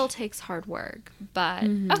challenge. Still takes hard work. But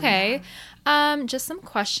okay, just some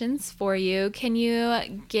questions for you. Can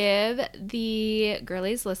you give the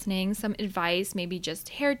girlies listening some advice? Maybe just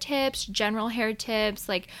hair tips, general hair tips.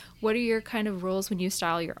 Like, what are your kind of rules when you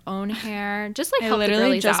style your own hair? Just like help the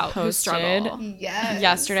girlies out who struggle.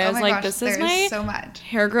 Yesterday, I was like, this is my so much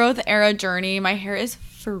hair growth era journey. My hair is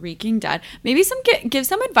freaking dead. Maybe give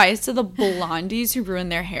some advice to the blondies who ruin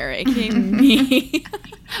their hair, aka me.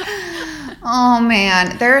 Oh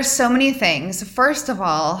man, there are so many things. First of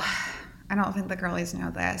all, I don't think the girlies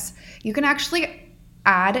know this. You can actually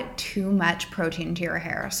add too much protein to your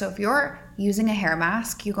hair. So if you're using a hair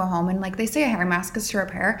mask, you go home and, like they say, a hair mask is to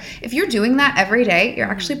repair. If you're doing that every day, you're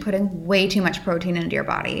actually putting way too much protein into your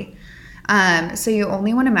body. So you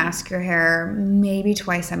only want to mask your hair maybe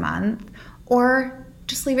twice a month, or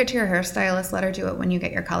just leave it to your hairstylist. Let her do it when you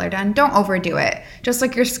get your color done. Don't overdo it. Just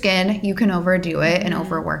like your skin, you can overdo it and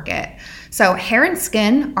overwork it. So hair and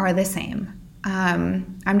skin are the same.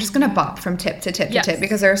 I'm just gonna bop from tip to tip to Yes. tip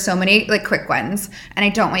because there are so many like quick ones, and I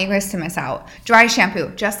don't want you guys to miss out. Dry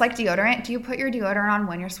shampoo, just like deodorant. Do you put your deodorant on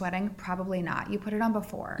when you're sweating? Probably not. You put it on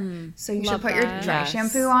before. So you should Love put your that. dry Yes.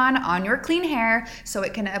 shampoo on your clean hair so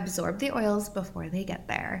it can absorb the oils before they get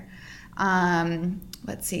there.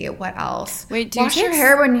 Let's see, what else? Wait, do you wash your take-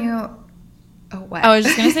 hair when you. Oh, what? I was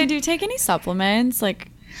just gonna say, do you take any supplements? Like,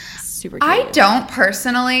 super cute. I don't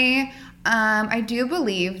personally. I do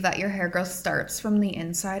believe that your hair growth starts from the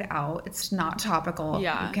inside out. It's not topical.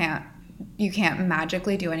 Yeah. You can't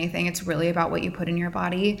magically do anything. It's really about what you put in your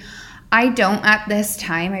body. I don't at this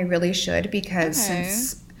time. I really should because Okay.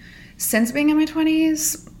 since being in my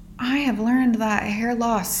 20s, I have learned that hair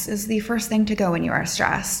loss is the first thing to go when you are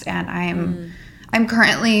stressed, and I'm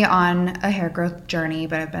currently on a hair growth journey,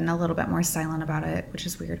 but I've been a little bit more silent about it, which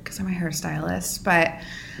is weird because I'm a hairstylist. But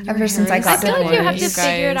ever since I is I got feel like you have to You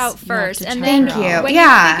figure it guys, out you have first, to and check then it Thank out. you. when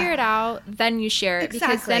Yeah. you figure it out, then you share it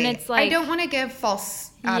because then it's like I don't want to give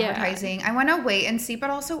false Yeah. advertising. I want to wait and see, but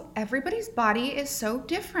also everybody's body is so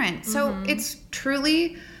different. So it's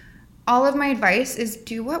truly all of my advice is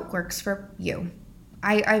do what works for you.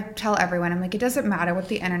 I tell everyone, I'm like, it doesn't matter what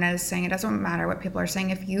the internet is saying. It doesn't matter what people are saying.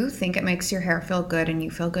 If you think it makes your hair feel good and you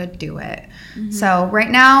feel good, do it. So right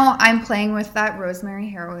now I'm playing with that rosemary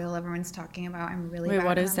hair oil everyone's talking about. I'm really Wait, bad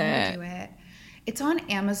what at is how to it? do it. It's on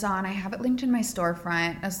Amazon. I have it linked in my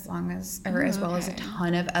storefront as well as a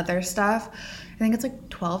ton of other stuff. I think it's like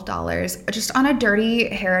 $12. Just on a dirty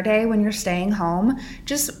hair day when you're staying home,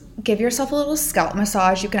 just give yourself a little scalp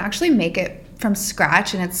massage. You can actually make it from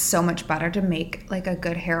scratch, and it's so much better to make like a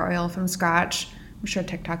good hair oil from scratch. I'm sure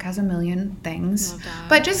TikTok has a million things.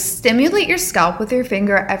 But just stimulate your scalp with your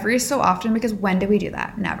finger every so often, because when do we do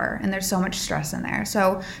that? Never. And there's so much stress in there.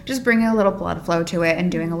 So just bringing a little blood flow to it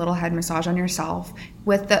and doing a little head massage on yourself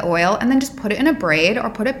with the oil, and then just put it in a braid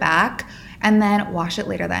or put it back and then wash it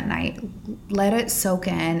later that night. Let it soak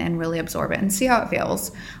in and really absorb it and see how it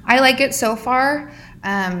feels. I like it so far.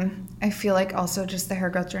 I feel like also just the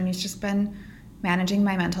hair growth journey's just been managing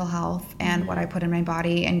my mental health and what I put in my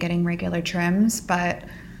body and getting regular trims, but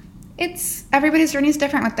everybody's journey is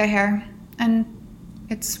different with their hair, and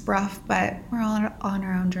it's rough, but we're all on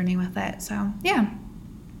our own journey with it. So yeah.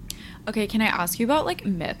 Okay, can I ask you about like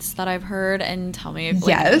myths that I've heard and tell me if like,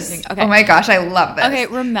 Yes. anything- Okay. Oh my gosh, I love this. Okay,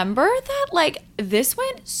 remember that like this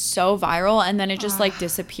went so viral and then it just like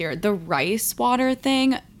disappeared. The rice water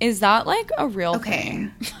thing, is that like a real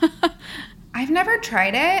thing? I've never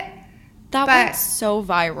tried it. That But- went so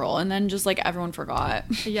viral and then just like everyone forgot.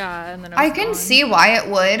 yeah, and then I can see why it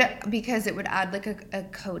would, because it would add like a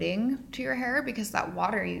coating to your hair, because that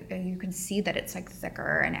water, you can see that it's like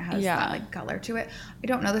thicker and it has Yeah. that like color to it. I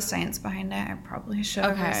don't know the science behind it. I probably should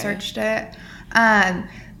have Okay. researched it.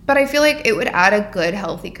 But I feel like it would add a good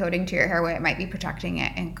healthy coating to your hair where it might be protecting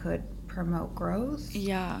it and could promote growth.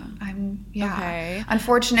 Yeah. Okay.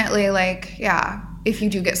 Unfortunately, if you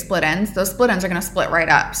do get split ends, those split ends are going to split right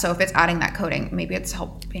up. So if it's adding that coating, maybe it's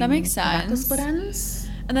helping. That makes prevent the sense. split ends.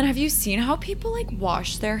 And then have you seen how people like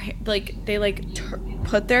wash their hair? Like they like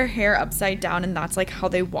put their hair upside down and that's like how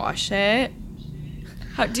they wash it.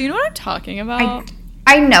 Do you know what I'm talking about?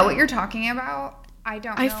 I know what you're talking about. I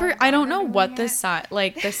don't know. I don't know what the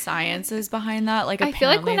the science is behind that. Like I feel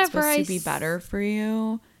like apparently it's whenever supposed I to be better for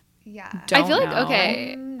you. Yeah. I feel like Don't know.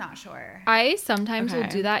 okay. I'm not sure. I sometimes will Okay.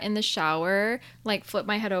 do that in the shower, like flip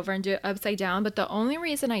my head over and do it upside down. But the only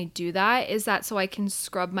reason I do that is that so I can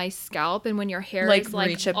scrub my scalp. And when your hair Like, is like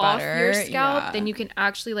reach it off better, your scalp, yeah. then you can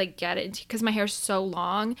actually like get it. Because my hair's so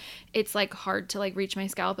long, it's like hard to like reach my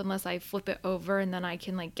scalp unless I flip it over, and then I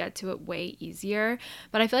can like get to it way easier.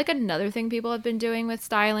 But I feel like another thing people have been doing with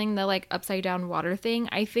styling, the like upside down water thing,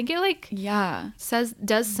 I think it like Yeah.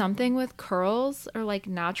 does something with curls or like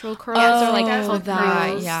natural curls or like does Oh, with that.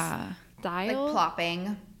 curls. Yeah. style.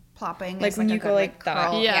 Like plopping Like is when a you good, go like that.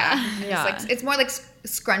 curl. Yeah. Yeah. It's more like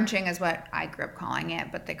scrunching is what I grew up calling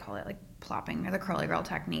it, but they call it like plopping or the curly girl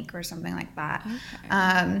technique or something like that.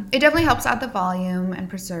 It definitely helps add the volume and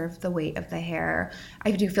preserve the weight of the hair.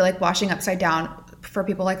 I do feel like washing upside down for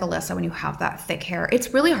people like Alyssa, when you have that thick hair,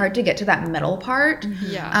 it's really hard to get to that middle part.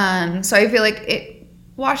 Yeah. So I feel like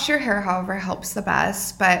wash your hair however helps the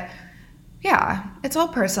best, but yeah, it's all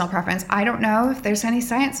personal preference. I don't know if there's any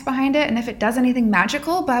science behind it and if it does anything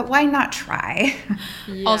magical, but why not try?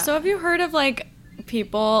 Yeah. Also, have you heard of like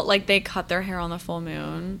people like they cut their hair on the full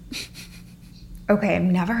moon? Okay, I've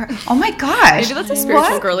never heard. Oh my gosh. Maybe that's a spiritual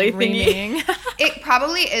What? girly thingy. Screaming. It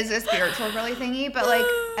probably is a spiritual girly thingy, but like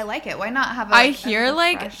I like it. Why not have a I hear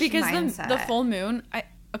like fresh because the mindset? full moon.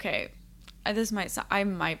 This might I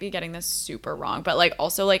might be getting this super wrong, but like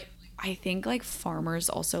also like I think like farmers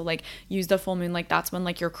also like use the full moon, like that's when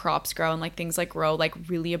like your crops grow and like things like grow like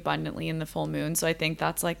really abundantly in the full moon. So I think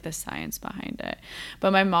that's like the science behind it.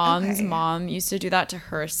 But my mom's mom used to do that to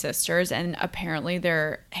her sisters, and apparently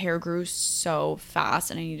their hair grew so fast,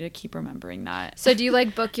 and I need to keep remembering that. So do you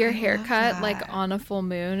like book your haircut like on a full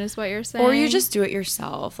moon is what you're saying? Or you just do it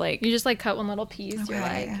yourself, like you just like cut one little piece. You're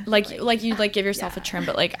like you like give yourself a trim,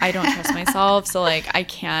 but like I don't trust myself, so like I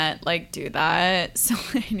can't like do that, so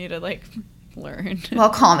I need to like learn. Well,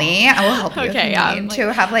 call me. I will help you. Okay, if you need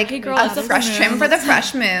to have like hey girl, a fresh trim for the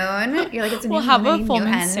fresh moon. You're like, it's a we'll have a full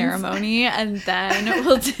moon ceremony, and then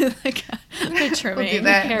we'll do like the trimming. We'll do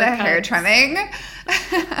the hair trimming.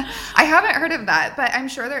 I haven't heard of that, but I'm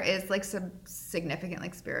sure there is like some significant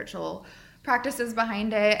like spiritual practices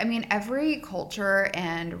behind it. I mean, every culture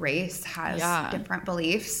and race has different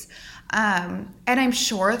beliefs. And I'm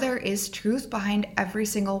sure there is truth behind every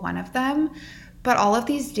single one of them. But all of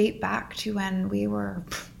these date back to when we were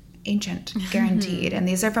ancient, guaranteed. And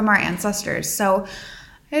these are from our ancestors. So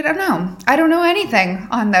I don't know. I don't know anything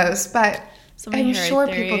on those, but I'm sure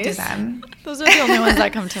people do them. Those are the only ones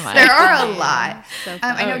that come to mind. There are a lot. So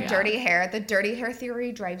I know dirty hair. The dirty hair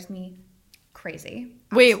theory drives me crazy.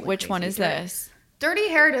 Wait, which one is this? Dirty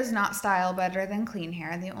hair does not style better than clean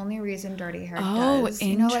hair. The only reason dirty hair does,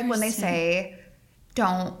 you know, like when they say,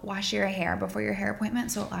 don't wash your hair before your hair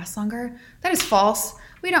appointment so it lasts longer. That is false.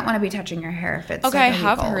 We don't want to be touching your hair if it's okay. I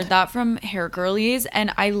have heard that from hair girlies,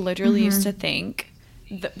 and I literally used to think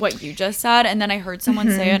what you just said, and then I heard someone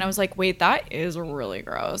say it, and I was like, wait, that is really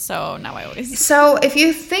gross. So now I always. So if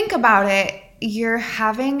you think about it, you're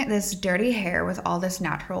having this dirty hair with all this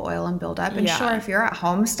natural oil and buildup, and sure, if you're at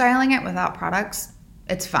home styling it without products,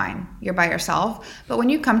 it's fine. You're by yourself. But when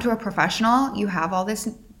you come to a professional, you have all this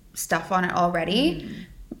stuff on it already.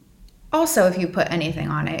 Also, if you put anything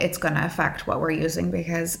on it, it's going to affect what we're using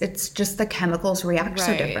because it's just the chemicals react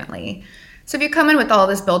so differently. So if you come in with all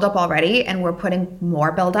this buildup already and we're putting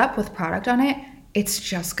more buildup with product on it, it's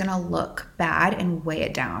just going to look bad and weigh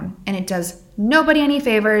it down. And it does nobody any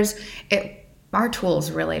favors. Our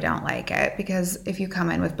tools really don't like it because if you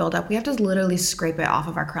come in with buildup, we have to literally scrape it off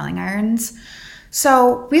of our curling irons.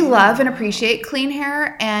 So we love and appreciate clean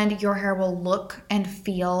hair, and your hair will look and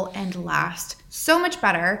feel and last so much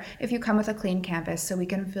better if you come with a clean canvas so we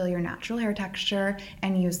can feel your natural hair texture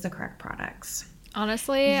and use the correct products.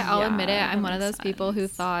 Honestly, I'll admit it. I'm one of those people who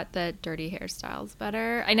thought that dirty hairstyle's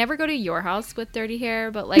better. I never go to your house with dirty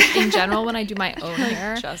hair, but like in general, when I do my own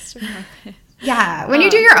hair. Yeah, when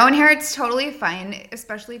you do your own hair, it's totally fine,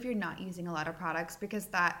 especially if you're not using a lot of products because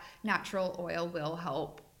that natural oil will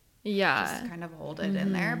help. Just kind of hold it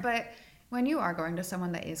in there. But when you are going to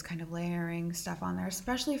someone that is kind of layering stuff on there,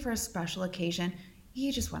 especially for a special occasion,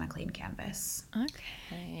 you just want a clean canvas.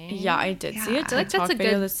 Okay. Yeah, I did see it. Like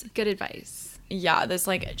that's good advice. Yeah, this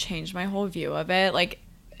like changed my whole view of it. Like,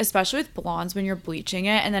 especially with blondes when you're bleaching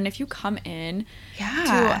it, and then if you come in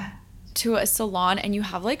to a salon and you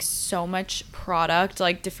have like so much product,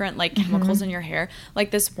 like different like chemicals in your hair.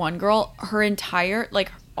 Like this one girl, her entire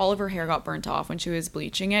like all of her hair got burnt off when she was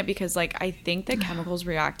bleaching it because like I think the chemicals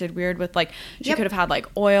reacted weird with like she could have had like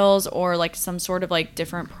oils or like some sort of like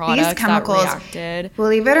different products. These chemicals that reacted.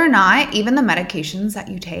 Believe it or not, even the medications that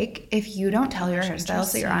you take, if you don't tell your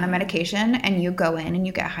hairstylist that you're on a medication and you go in and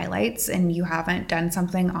you get highlights and you haven't done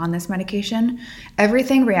something on this medication,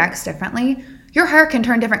 everything reacts differently. Your hair can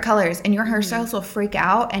turn different colors and your hairstylist will freak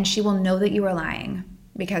out and she will know that you are lying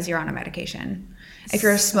because you're on a medication. If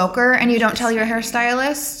you're a smoker and you don't tell your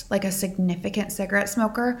hairstylist, like a significant cigarette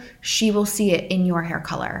smoker, she will see it in your hair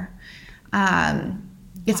color.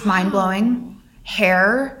 It's mind-blowing.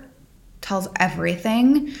 Hair tells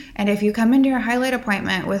everything. And if you come into your highlight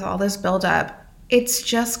appointment with all this buildup, it's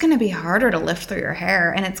just going to be harder to lift through your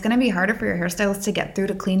hair. And it's going to be harder for your hairstylist to get through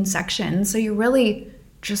to clean sections. So you're really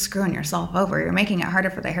just screwing yourself over. You're making it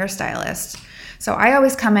harder for the hairstylist. So I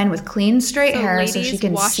always come in with clean, straight hair so she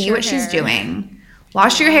can see what she's doing.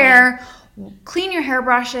 Wash your hair, clean your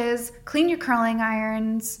hairbrushes, clean your curling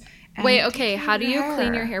irons. Wait, okay, how do you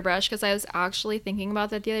clean your hairbrush? Because I was actually thinking about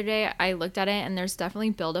that the other day. I looked at it and there's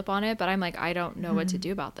definitely buildup on it, but I'm like, I don't know what to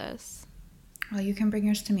do about this. Well, you can bring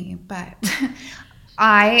yours to me, but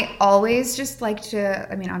I always just like to,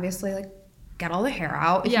 I mean, obviously, like, get all the hair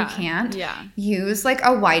out if you can't. Use, like,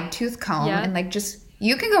 a wide tooth comb and, like, just,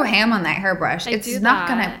 you can go ham on that hairbrush. It's not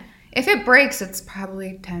going to... If it breaks, it's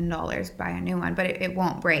probably $10. Buy a new one, but it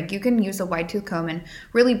won't break. You can use a wide tooth comb and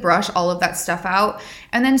really brush all of that stuff out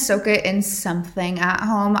and then soak it in something at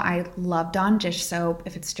home. I love Dawn dish soap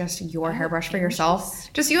if it's just your hairbrush for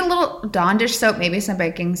yourself. Just use a little Dawn dish soap, maybe some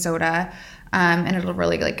baking soda, and it'll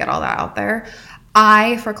really like get all that out there.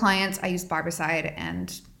 For clients, I use Barbicide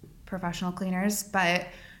and professional cleaners, but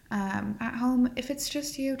at home, if it's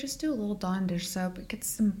just you, just do a little Dawn dish soap. It gets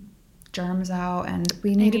some germs out, and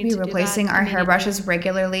we need to be replacing our hairbrushes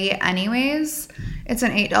regularly anyways. It's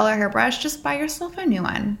an $8 hairbrush. Just buy yourself a new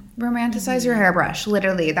one. Romanticize your hairbrush,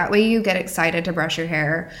 literally. That way you get excited to brush your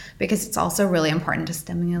hair, because it's also really important to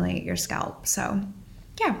stimulate your scalp. So,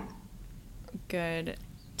 yeah. Good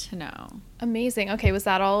to know. Amazing. Okay, was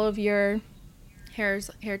that all of your hair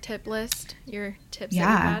tip list? Your tips that you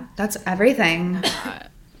had? That's everything.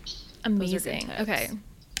 Amazing. Okay.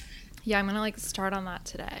 Yeah, I'm gonna start on that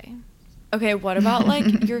today. Okay, what about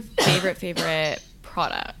your favorite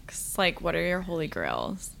products? What are your holy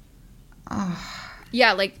grails?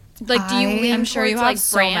 Yeah, do you lean I'm sure you have towards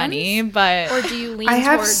so brands, many, but or do you lean I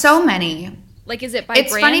have so many. Is it by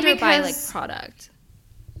brand or by product?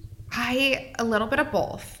 A little bit of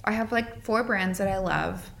both. I have 4 brands that I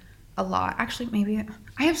love a lot. Actually, maybe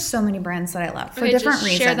I have so many brands that I love for different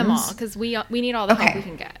reasons. Share them all, because we need all the help we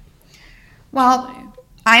can get. Well,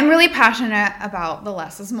 I'm really passionate about the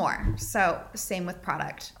less is more. So same with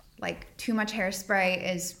product. Too much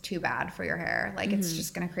hairspray is too bad for your hair. It's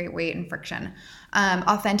just going to create weight and friction.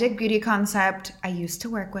 Authentic Beauty Concept, I used to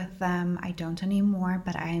work with them. I don't anymore,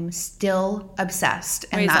 but I'm still obsessed.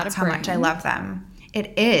 And that's how much I love them.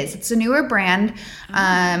 It is. It's a newer brand.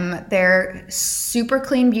 They're super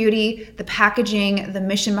clean beauty. The packaging, the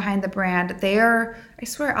mission behind the brand, they are, I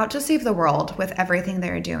swear, out to save the world with everything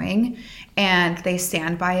they're doing. And they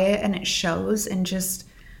stand by it, and it shows. And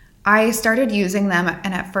I started using them,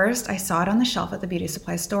 and at first I saw it on the shelf at the beauty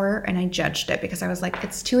supply store, and I judged it because I was like,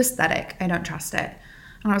 it's too aesthetic. I don't trust it.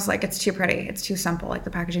 And I was like, it's too pretty. It's too simple. The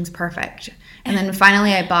packaging's perfect. And then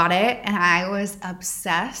finally I bought it, and I was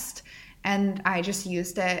obsessed. And I just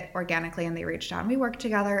used it organically, and they reached out and we worked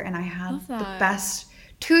together, and I had the best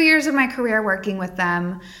 2 years of my career working with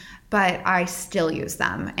them, but I still use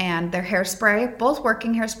them. And their hairspray, both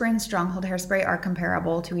working hairspray and stronghold hairspray, are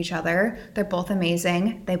comparable to each other. They're both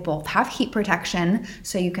amazing. They both have heat protection,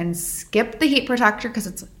 so you can skip the heat protector because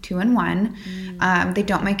it's 2-in-1. They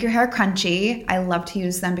don't make your hair crunchy. I love to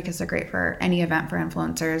use them because they're great for any event for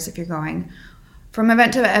influencers. If you're going from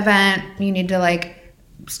event to event, you need to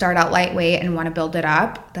start out lightweight and want to build it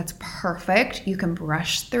up. That's perfect. You can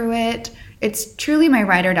brush through it. It's truly my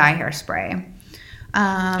ride or die hairspray.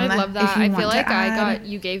 I love that. I feel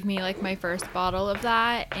you gave me my first bottle of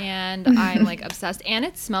that, and I'm obsessed, and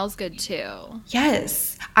it smells good too.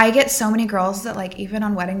 Yes. I get so many girls that even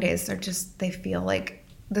on wedding days, they feel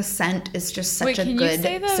the scent is just such a good,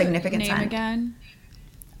 significant scent. Again?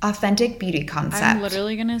 Authentic Beauty Concept. I'm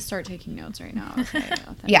literally going to start taking notes right now. Okay.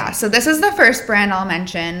 Yeah, so this is the first brand I'll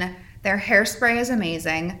mention. Their hairspray is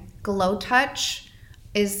amazing. Glow Touch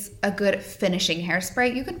is a good finishing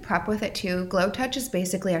hairspray. You can prep with it too. Glow Touch is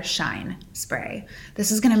basically a shine spray. This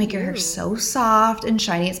is going to make your hair so soft and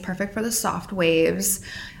shiny. It's perfect for the soft waves.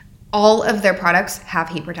 All of their products have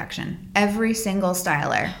heat protection. Every single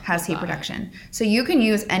styler has heat protection. So you can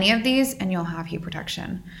use any of these and you'll have heat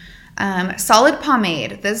protection. Solid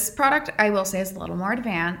pomade. This product, I will say, is a little more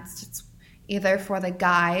advanced. It's either for the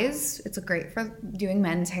guys. It's great for doing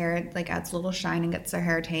men's hair. It adds a little shine and gets their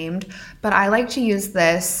hair tamed. But I like to use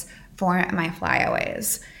this for my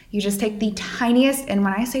flyaways. You just take the tiniest, and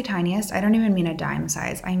when I say tiniest, I don't even mean a dime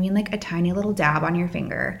size. I mean a tiny little dab on your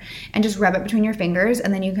finger, and just rub it between your fingers,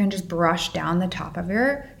 and then you can just brush down the top of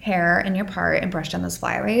your hair and your part and brush down those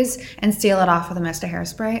flyaways and seal it off with a mist of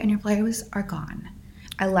hairspray, and your flyaways are gone.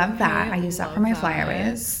 I love that. I use that for my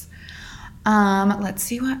flyaways. Let's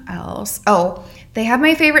see what else. Oh, they have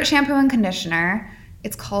my favorite shampoo and conditioner.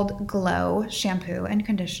 It's called Glow Shampoo and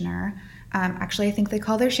Conditioner. Actually, I think they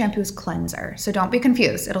call their shampoos cleanser. So don't be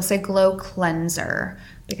confused. It'll say Glow Cleanser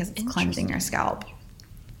because it's cleansing your scalp.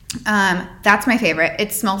 That's my favorite.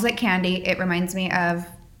 It smells like candy. It reminds me of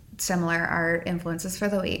our influences for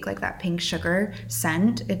the week, that pink sugar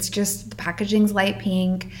scent. It's just the packaging's light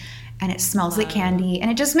pink. And it smells like candy, and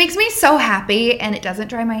it just makes me so happy, and it doesn't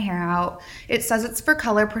dry my hair out. It says it's for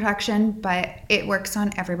color protection, but it works on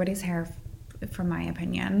everybody's hair, from my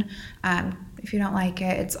opinion. If you don't like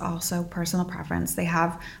it, it's also personal preference. They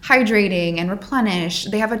have hydrating and replenish.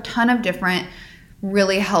 They have a ton of different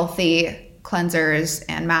really healthy cleansers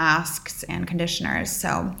and masks and conditioners.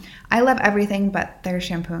 So I love everything, but their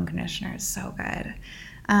shampoo and conditioner is so good.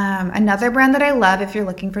 Another brand that I love, if you're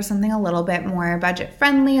looking for something a little bit more budget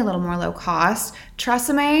friendly, a little more low cost,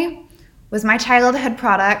 Tresemme was my childhood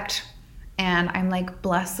product, and I'm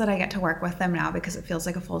blessed that I get to work with them now because it feels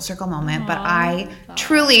like a full circle moment. But I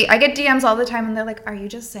get DMs all the time, and they're like, "Are you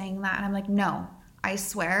just saying that?" And I'm like, "No, I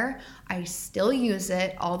swear, I still use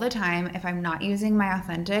it all the time. If I'm not using my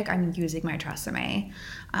Authentic, I'm using my Tresemme.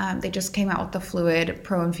 They just came out with the Fluid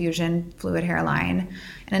Pro Infusion Fluid Hairline.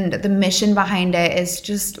 And the mission behind it is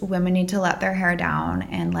just women need to let their hair down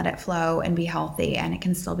and let it flow and be healthy, and it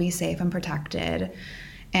can still be safe and protected.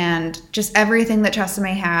 And just everything that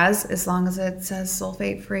Tresemme has, as long as it says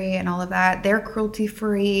sulfate free and all of that, they're cruelty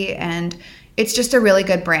free, and it's just a really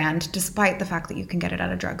good brand, despite the fact that you can get it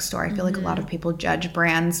at a drugstore. I feel like a lot of people judge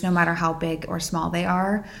brands no matter how big or small they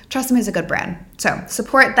are. Tresemme is a good brand. So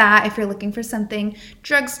support that if you're looking for something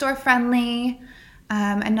drugstore friendly.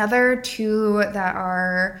 Another two that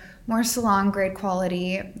are more salon grade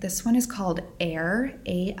quality. This one is called Air,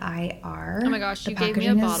 A-I-R. Oh my gosh, you gave me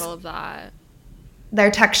a bottle of that.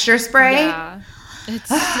 Their texture spray. Yeah, it's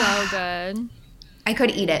so good. I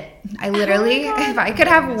could eat it. I literally, if I could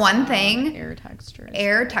have one thing,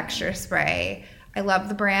 Air texture spray. I love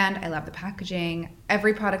the brand. I love the packaging.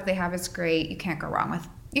 Every product they have is great. You can't go wrong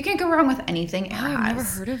with anything Air has. I've never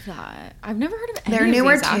heard of that. I've never heard of any They're of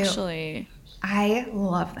newer these, too. Actually. I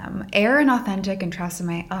love them. Air and Authentic and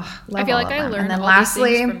Tresemme. Oh, love I feel all like of I them. learned And then all lastly,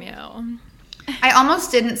 these things from you. I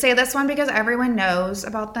almost didn't say this one because everyone knows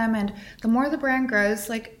about them, and the more the brand grows,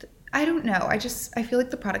 like, I don't know. I feel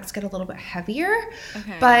like the products get a little bit heavier,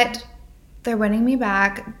 but they're winning me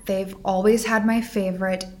back. They've always had my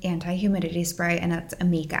favorite anti-humidity spray, and it's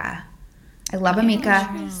Amika. I love Amika.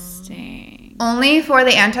 Interesting. Only for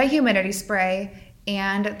the anti-humidity spray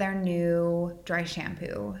and their new dry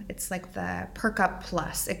shampoo. It's like the Perk Up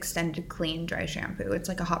Plus Extended Clean Dry Shampoo. It's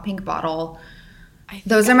like a hot pink bottle.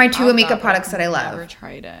 Those are my two Amika products that I love. I've never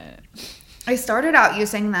tried it. I started out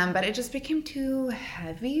using them, but it just became too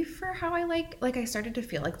heavy for how I like I started to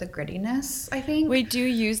feel like the grittiness, I think. Wait, do you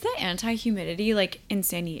use the anti-humidity like in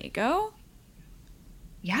San Diego?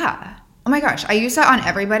 Yeah. Oh my gosh, I use that on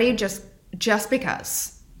everybody just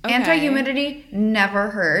because. Okay. Anti-humidity never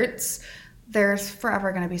hurts. There's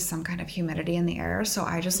forever going to be some kind of humidity in the air, so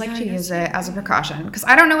I just like to use it as a precaution because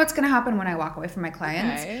I don't know what's going to happen when I walk away from my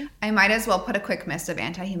clients. Okay. I might as well put a quick mist of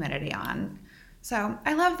anti-humidity on. So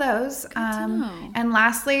I love those. And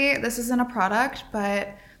lastly, this isn't a product,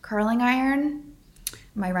 but curling iron,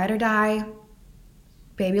 my ride or die,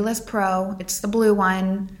 Babyless Pro. It's the blue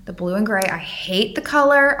one, the blue and gray. I hate the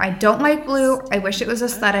color. I don't like blue. I wish it was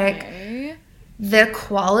aesthetic. Okay. The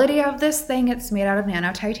quality of this thing, it's made out of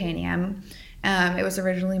nano titanium. It was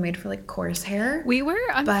originally made for like coarse hair. We were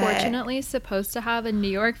unfortunately supposed to have a New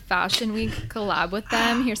York Fashion Week collab with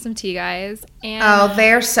them. Here's some tea, guys. And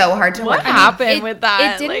they're so hard to What work. happened with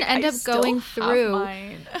that? It didn't end up going through.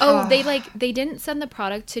 They didn't send the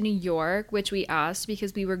product to New York, which we asked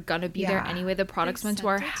because we were gonna be there anyway. The products went to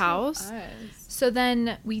our house. So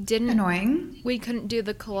then we didn't. Annoying. We couldn't do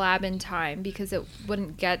the collab in time because it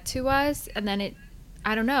wouldn't get to us, and then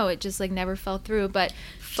I don't know, it just like never fell through. But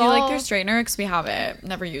do you like their straightener? Because we have it.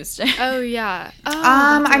 Never used it. Oh yeah.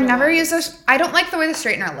 I've never used those. I don't like the way the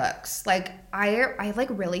straightener looks. Like I like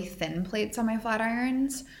really thin plates on my flat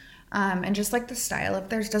irons. And just like the style of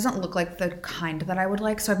theirs doesn't look like the kind that I would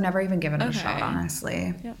like, so I've never even given it a shot,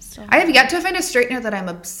 honestly. Yep, I have yet to find a straightener that I'm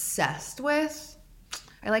obsessed with.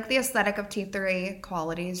 I like the aesthetic of T3.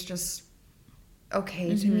 Quality is just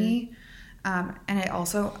okay to me. And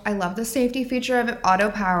I love the safety feature of it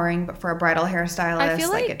auto-powering, but for a bridal hairstylist, I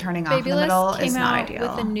feel like it turning off in the middle is not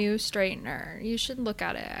ideal. With a new straightener. You should look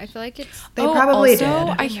at it. I feel like it's... They probably did.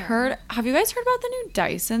 Have you guys heard about the new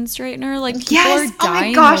Dyson straightener? Like, people yes! are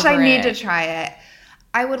dying Oh my gosh, I over need it. to try it.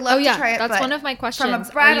 I would love to try it, that's but one of my questions. From a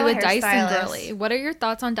bridal Are you a Dyson hairstylist- girly? What are your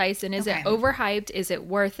thoughts on Dyson? Is it overhyped? Is it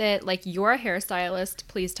worth it? Like, you're a hairstylist.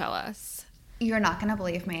 Please tell us. You're not going to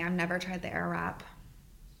believe me. I've never tried the Airwrap.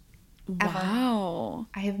 Ever. Wow.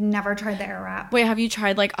 I have never tried the Airwrap. Wait, have you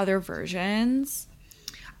tried like other versions?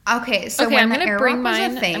 Okay, so when I'm the gonna Airwrap bring was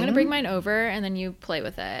mine. a thing, I'm gonna bring mine over, and then you play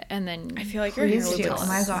with it, and then I feel like your hair please will do. be Oh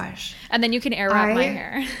my gosh. and then you can air wrap my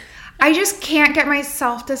hair. I just can't get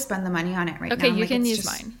myself to spend the money on it right now. Okay, you Like, can it's use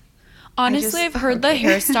just- mine. Honestly, I've heard the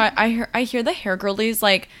hairstyle. I hear the hair girlies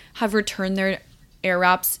like have returned their air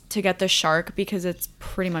wraps to get the shark because it's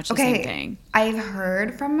pretty much the same thing. I've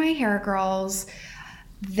heard from my hair girls,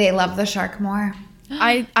 they love the shark more.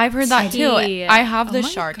 I've heard that too. Tea. I have the Oh my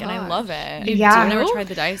shark and I love it. Yeah. I've never tried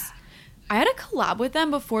the dice. I had a collab with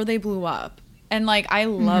them before they blew up, and like I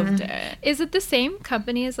loved it. Is it the same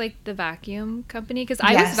company as like the vacuum company? Because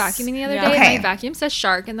I Yes. was vacuuming the other Yeah. day, Okay. and my vacuum says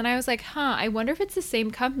shark, and then I was like, I wonder if it's the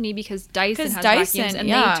same company because Dyson has Dyson, vacuums, and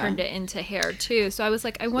yeah. they turned it into hair too. So I was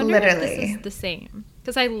like, I wonder if Literally. this is the same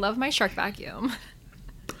because I love my shark vacuum.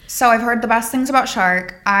 So I've heard the best things about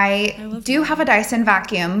Shark. I do have a Dyson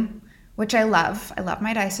vacuum, which I love. I love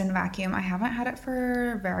my Dyson vacuum. I haven't had it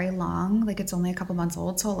for very long. Like, it's only a couple months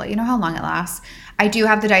old, so I'll let you know how long it lasts. I do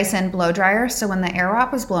have the Dyson blow dryer, so when the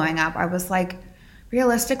Airwrap was blowing up, I was like,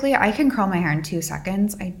 realistically, I can curl my hair in 2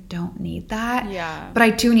 seconds. I don't need that. Yeah. But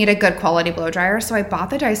I do need a good quality blow dryer, so I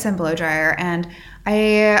bought the Dyson blow dryer, and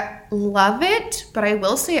I love it, but I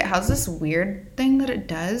will say it has this weird thing that it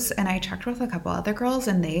does, and I checked with a couple other girls,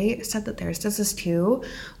 and they said that theirs does this too,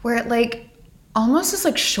 where it like almost is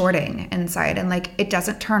like shorting inside, and like it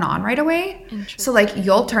doesn't turn on right away. So like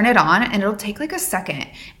you'll turn it on and it'll take like a second,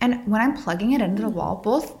 and when I'm plugging it into the wall,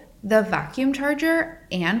 both the vacuum charger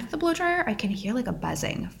and the blow dryer, I can hear like a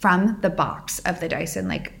buzzing from the box of the Dyson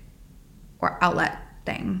like or outlet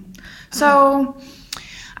thing. So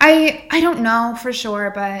I don't know for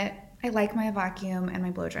sure, but I like my vacuum and my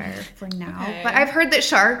blow dryer for now. Okay. But I've heard that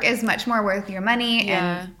Shark is much more worth your money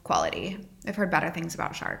and quality. I've heard better things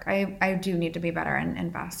about Shark. I do need to be better and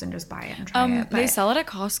invest and just buy it and try it. But They sell it at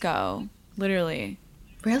Costco, literally.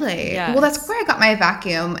 really? Yes. Well, that's where I got my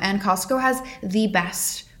vacuum, and Costco has the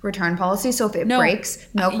best return policy. So if it breaks,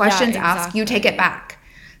 no questions asked, you take it back.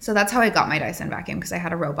 So that's how I got my Dyson vacuum, because I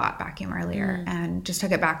had a robot vacuum earlier and just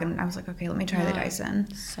took it back, and I was like, okay, let me try the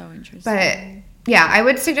Dyson. So interesting. But yeah, I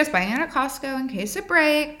would suggest buying it at Costco in case it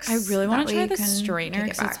breaks. I really want That to way try you the can straightener take it because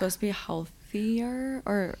it's back. supposed to be healthier.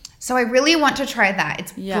 Or So I really want to try that.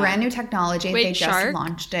 It's Yeah. brand new technology. Wait, they just Shark?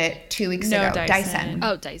 launched it 2 weeks No, ago. Dyson.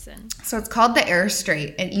 Oh, Dyson. So it's called the Air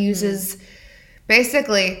Straight. It uses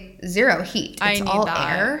basically zero heat. I It's need all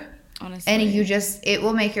that, air. honestly. And it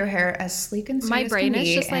will make your hair as sleek and straight My as brain can is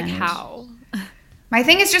be, just like, and how? My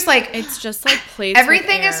thing is just like, It's just like plates.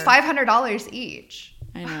 everything with is air. $500 each.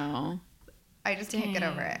 I know. I just can't get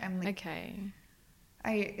over it. I'm like, Okay.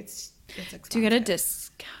 it's expensive. Do you get a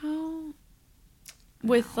discount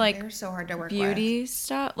with like They're so hard to work beauty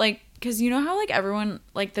stuff? Like, because you know how like everyone,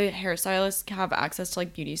 like the hairstylists have access to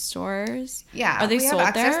like beauty stores? with. Yeah, Are they we sold have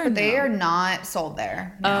access, there or but they no? are not sold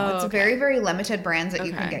there. No, Oh, it's okay. very, very limited brands that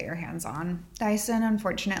you can Okay. get your hands on. Dyson,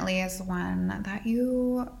 unfortunately, is the one that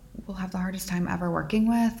you will have the hardest time ever working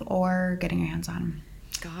with or getting your hands on.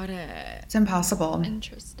 Got it. It's impossible.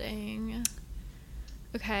 Interesting.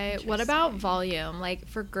 Okay, what about volume? Like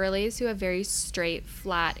for girlies who have very straight,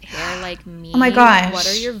 flat hair like me. Oh my gosh. What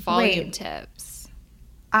are your volume Wait. tips?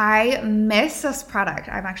 I miss this product.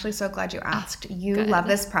 I'm actually so glad you asked. You good. love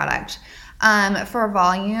this product. For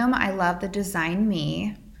volume, I love the Design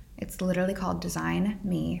Me. It's literally called Design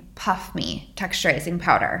Me Puff Me Texturizing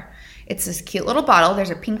Powder. It's this cute little bottle. There's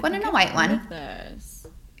a pink one and a white one. This.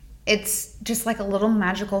 It's just like a little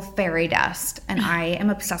magical fairy dust, and I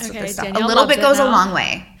am obsessed with Okay, this stuff. Danielle A little loves bit it goes a now. long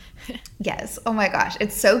way. Yes. Oh my gosh,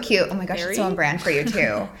 it's so cute. Oh my gosh, it's so on brand for you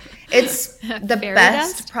too. It's the Fairy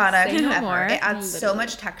best dust? product Say no ever. more. It adds so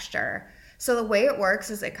much texture. So the way it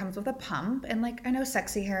works is it comes with a pump, and like I know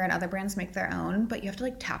Sexy Hair and other brands make their own, but you have to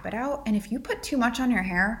like tap it out, and if you put too much on your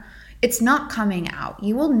hair, it's not coming out.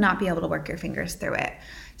 You will not be able to work your fingers through it.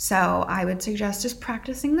 So I would suggest just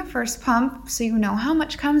practicing the first pump so you know how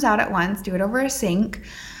much comes out at once. Do it over a sink.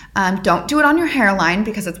 Don't do it on your hairline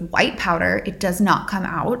because it's white powder. It does not come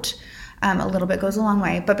out. A little bit goes a long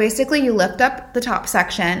way. But basically you lift up the top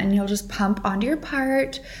section and you'll just pump onto your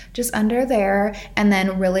part, just under there, and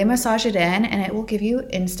then really massage it in, and it will give you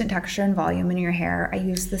instant texture and volume in your hair. I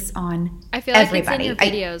use this on I feel like everybody. it's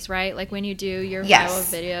in your videos, right? Like when you do your Yes.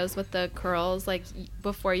 viral videos with the curls, like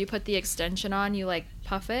before you put the extension on, you like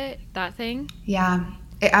puff it, that thing. Yeah,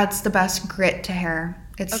 it adds the best grit to hair.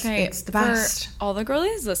 It's the best. For all the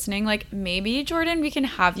girlies listening, like maybe Jordan, we can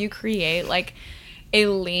have you create like a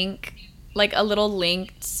link, like a little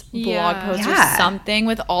linked blog post or Yeah. something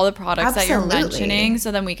with all the products that you're Absolutely. mentioning,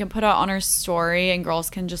 so then we can put it on our story and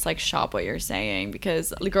girls can just like shop what you're saying,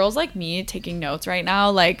 because girls like me taking notes right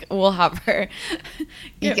now, like we'll have her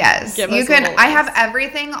Yes, give you us a can. little I have list.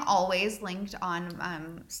 everything always linked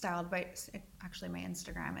on Styled by. Actually, my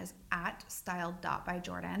Instagram is at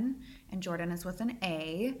styled.byjordan, and Jordan is with an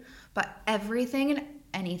A. But everything and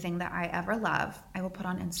anything that I ever love, I will put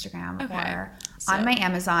on Instagram or on my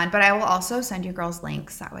Amazon. But I will also send you girls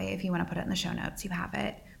links. That way, if you want to put it in the show notes, you have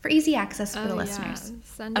it for easy access for the listeners.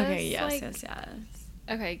 Send Okay, us, yes.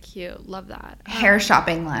 Okay, cute. Love that. Hair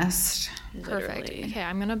shopping list. Perfect. Literally. Okay,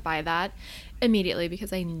 I'm gonna buy that immediately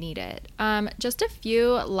because I need it. Just a few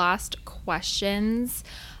last questions.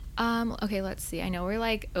 Okay, let's see. I know we're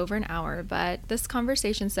like over an hour, but this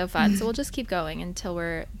conversation's so fun, so we'll just keep going until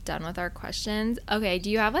we're done with our questions. Okay,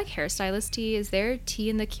 do you have like hairstylist tea? Is there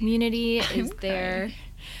tea in the community? Is there?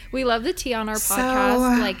 We love the tea on our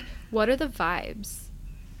podcast. Like, what are the vibes?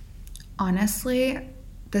 Honestly,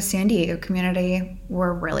 the San Diego community,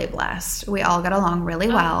 we're really blessed. We all get along really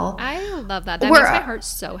well. I love that. That makes my heart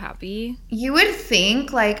so happy. You would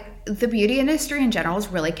think like the beauty industry in general is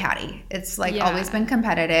really catty. It's like always been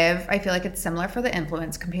competitive. I feel like it's similar for the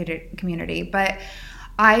influence community, but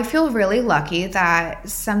I feel really lucky that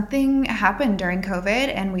something happened during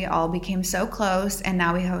COVID and we all became so close, and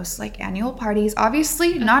now we host like annual parties.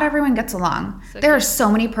 Obviously, not everyone gets along. There are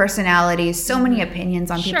so many personalities, so many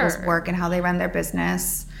opinions on people's work and how they run their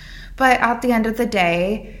business. But at the end of the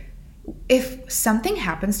day, if something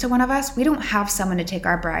happens to one of us, we don't have someone to take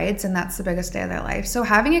our brides, and that's the biggest day of their life. So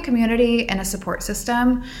having a community and a support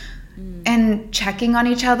system and checking on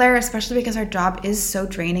each other, especially because our job is so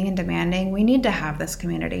draining and demanding, we need to have this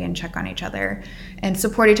community and check on each other and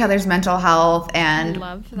support each other's mental health and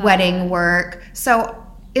wedding work. So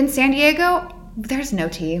in San Diego, there's no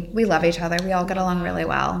tea. We love each other. We all get along really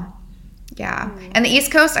well. Yeah. And the East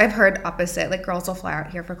Coast, I've heard opposite. Like girls will fly out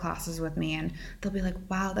here for classes with me and they'll be like,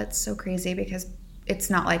 wow, that's so crazy, because it's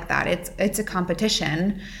not like that. It's a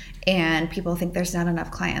competition and people think there's not enough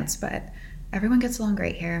clients, but everyone gets along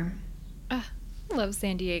great here. I love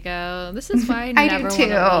San Diego. This is why I never do too.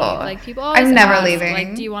 want to leave. Like people always I'm never ask, leaving.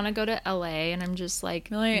 like, do you want to go to LA? And I'm just like,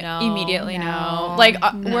 really, no, immediately no. Like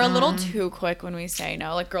we're a little too quick when we say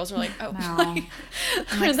no. Like girls are like, oh, No.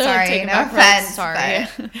 I'm like, They're sorry, no back, offense. sorry.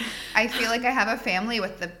 But I feel like I have a family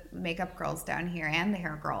with the makeup girls down here and the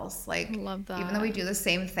hair girls. Like, love that. Even though we do the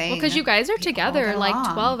same thing. Well, because you guys are we all together get like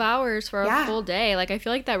along. 12 hours for a full day. Like I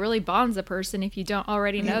feel like that really bonds a person if you don't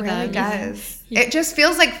already know It them. really does. It just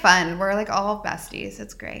feels like fun. We're like all besties.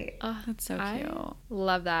 It's great. Oh, that's so cute. I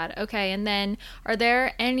love that. Okay, and then are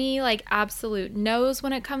there any like absolute no's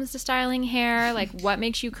when it comes to styling hair? Like what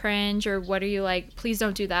makes you cringe, or what are you like, please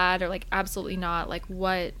don't do that, or like absolutely not? Like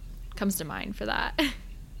what comes to mind for that?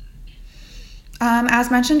 As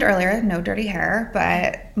mentioned earlier, no dirty hair,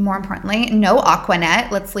 but more importantly, no Aquanet.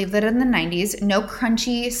 Let's leave that in the 90s. No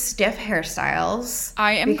crunchy, stiff hairstyles.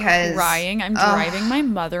 I am crying. I'm driving my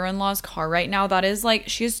mother-in-law's car right now. That is like,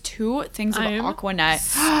 she has 2 things of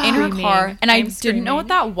Aquanet in her car, and I didn't know what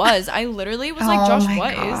that was. I literally was like, Josh,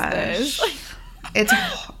 what is this? It's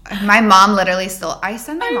my mom literally still. I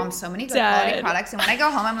send my mom so many good quality products, and when I go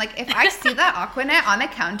home, I'm like, if I see that Aquanet on the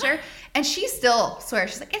counter, and she still swears,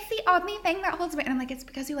 she's like, it's the only thing that holds me. And I'm like, it's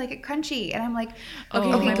because you like it crunchy. And I'm like,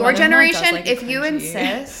 okay, your generation, like if you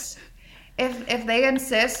insist, if they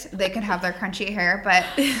insist, they can have their crunchy hair. But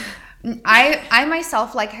I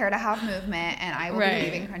myself like hair to have movement, and I will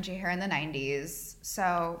be leaving crunchy hair in the 90s.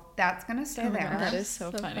 So that's gonna stay there. God, that is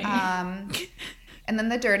so funny. And then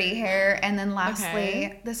the dirty hair, and then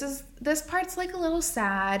lastly, this part's like a little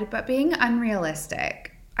sad, but being unrealistic.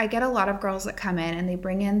 I get a lot of girls that come in and they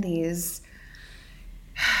bring in these,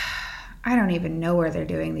 I don't even know where they're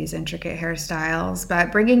doing these intricate hairstyles,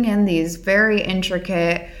 but bringing in these very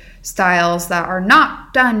intricate styles that are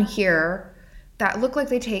not done here, that look like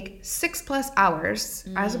they take 6+ hours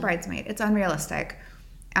as a bridesmaid. It's unrealistic.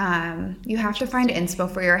 You have to find inspo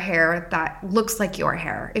for your hair that looks like your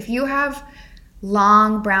hair. If you have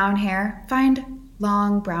long brown hair, find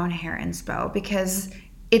long brown hair inspo, because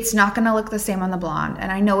it's not going to look the same on the blonde. And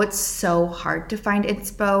I know it's so hard to find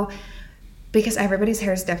inspo because everybody's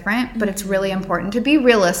hair is different, but it's really important to be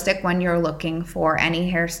realistic when you're looking for any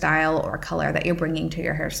hairstyle or color that you're bringing to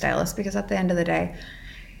your hairstylist, because at the end of the day,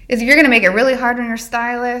 you're going to make it really hard on your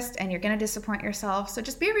stylist and you're going to disappoint yourself. So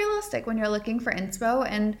just be realistic when you're looking for inspo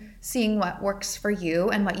and seeing what works for you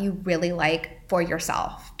and what you really like for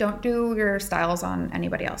yourself. Don't do your styles on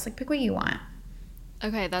anybody else. Like, pick what you want.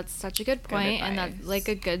 Okay, that's such a good point, and that's like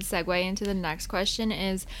a good segue into the next question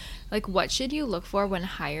is like, what should you look for when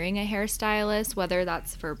hiring a hairstylist, whether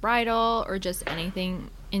that's for bridal or just anything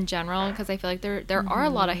in general? Because I feel like there are a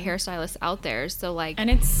lot of hairstylists out there, so like, and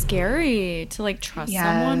it's scary to like trust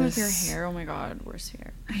someone with your hair. Oh my God, worst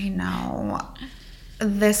fear. I know.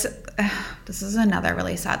 This is another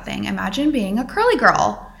really sad thing. Imagine being a curly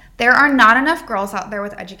girl. There are not enough girls out there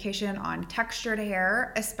with education on textured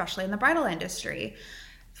hair, especially in the bridal industry.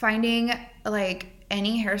 Finding like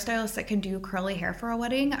any hairstylist that can do curly hair for a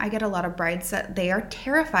wedding, I get a lot of brides that they are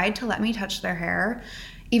terrified to let me touch their hair,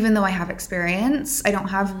 even though I have experience. I don't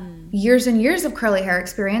have years and years of curly hair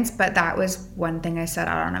experience, but that was one thing I set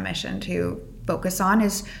out on a mission to focus on,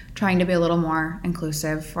 is trying to be a little more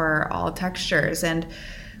inclusive for all textures. And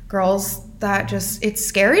girls that just, it's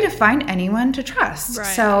scary to find anyone to trust. Right.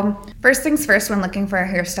 So first things first when looking for a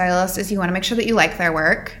hairstylist is you want to make sure that you like their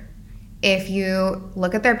work. If you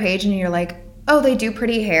look at their page and you're like, oh, they do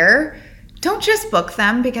pretty hair, don't just book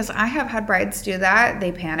them, because I have had brides do that.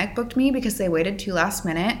 They panic booked me because they waited too last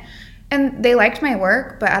minute. And they liked my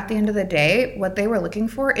work, but at the end of the day, what they were looking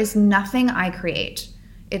for is nothing I create.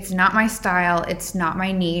 It's not my style. It's not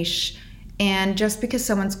my niche. And just because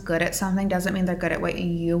someone's good at something doesn't mean they're good at what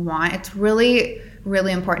you want. It's really,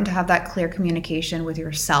 really important to have that clear communication with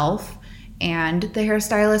yourself and the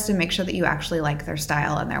hairstylist and make sure that you actually like their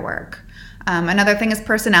style and their work. Another thing is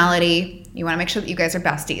personality. You want to make sure that you guys are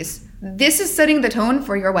besties. This is setting the tone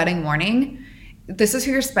for your wedding morning. This is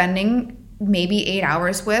who you're spending maybe 8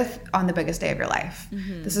 hours with on the biggest day of your life.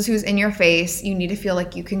 This is who's in your face. You need to feel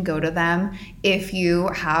like you can go to them if you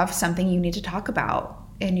have something you need to talk about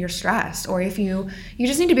and you're stressed, or if you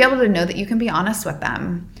just need to be able to know that you can be honest with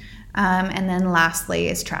them. And then lastly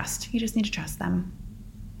is trust. You just need to trust them.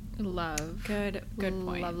 Love. Good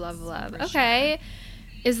point. Love. Okay.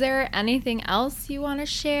 Is there anything else you want to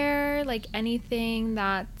share? Like anything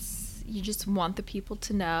that you just want the people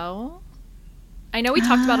to know? I know we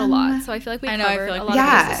talked about a lot, so I feel like we covered a lot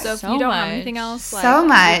of bases. So if you don't have anything else, like, so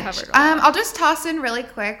much. we covered a lot. I'll just toss in really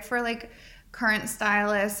quick for like current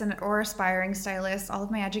stylists or aspiring stylists, all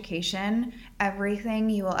of my education, everything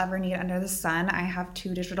you will ever need under the sun. I have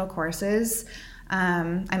 2 digital courses.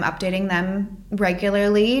 I'm updating them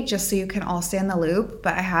regularly just so you can all stay in the loop.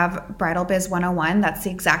 But I have Bridal Biz 101. That's the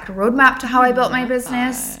exact roadmap to how I built my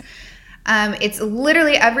business. It's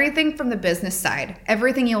literally everything from the business side,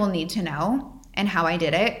 everything you will need to know. And how I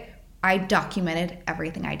did it. I documented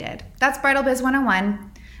everything I did. That's Bridal Biz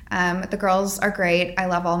 101. The girls are great. I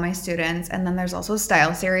love all my students. And then there's also a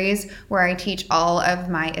style series where I teach all of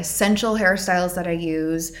my essential hairstyles that I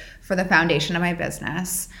use for the foundation of my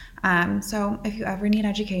business. So if you ever need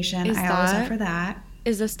education, I always offer that.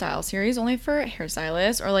 Is the style series only for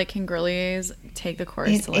hairstylists, or like can girlies take the course?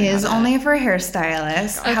 It is only for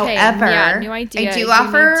hairstylists. Okay, However, new idea. I do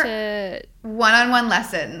offer one-on-one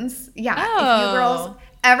lessons. Yeah, if you girls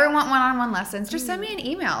ever want one-on-one lessons, just send me an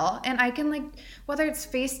email and I can, like, whether it's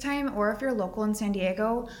FaceTime or if you're local in San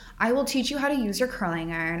Diego, I will teach you how to use your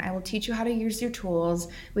curling iron. I will teach you how to use your tools.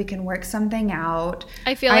 We can work something out.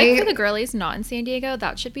 I feel like for the girlies not in San Diego,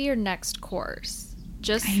 that should be your next course.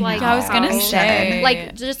 Just like I was gonna say,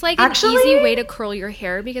 like just like an easy way to curl your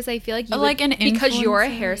hair, because I feel like you like would, because you're a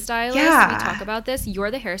hairstylist. Yeah. We talk about this. You're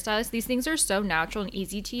the hairstylist. These things are so natural and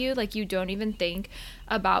easy to you. Like you don't even think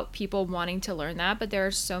about people wanting to learn that. But there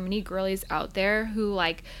are so many girlies out there who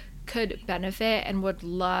like could benefit and would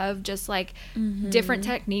love just like different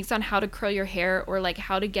techniques on how to curl your hair, or like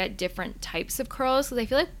how to get different types of curls, because I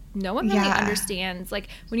feel like no one really understands, like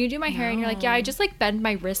when you do my hair and you're like, I just like bend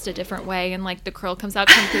my wrist a different way and like the curl comes out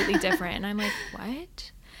completely different, and I'm like,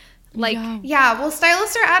 what? Like well,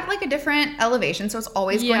 stylists are at like a different elevation, so it's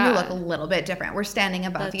always going to look a little bit different. We're standing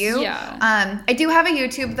above you. I do have a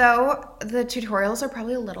YouTube though. The tutorials are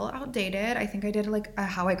probably a little outdated. I think I did like a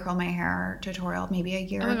how I curl my hair tutorial maybe a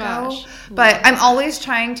year ago. But I'm always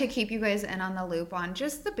trying to keep you guys in on the loop on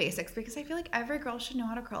just the basics, because I feel like every girl should know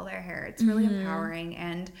how to curl their hair. It's really empowering.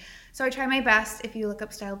 And so I try my best. If you look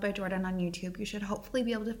up Styled by Jordan on YouTube, you should hopefully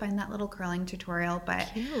be able to find that little curling tutorial. But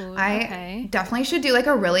I definitely should do like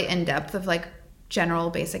a really in-depth of like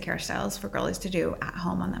general basic hairstyles for girlies to do at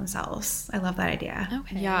home on themselves. I love that idea.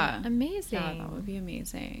 Okay. Yeah. Amazing. Yeah, that would be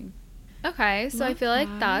amazing. Okay, so I feel like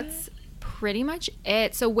that's pretty much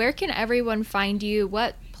it. So where can everyone find you?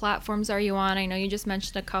 What platforms are you on? I know you just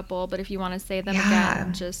mentioned a couple, but if you want to say them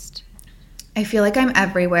again, just... I feel like I'm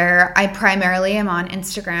everywhere. I primarily am on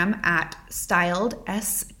Instagram at styled,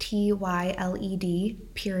 STYLED,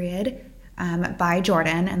 period, by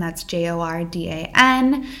Jordan, and that's JORDAN.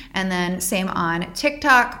 And then same on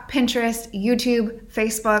TikTok, Pinterest, YouTube,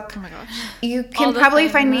 Facebook. Oh my gosh. You can probably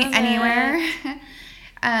find me anywhere.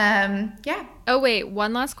 Oh, wait,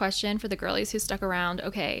 one last question for the girlies who stuck around.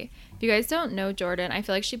 Okay, if you guys don't know Jordan, I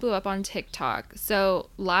feel like she blew up on TikTok. So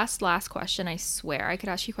last question, I swear. I could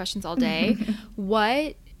ask you questions all day.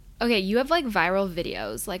 Okay, you have like viral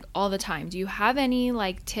videos like all the time. Do you have any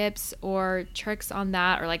like tips or tricks on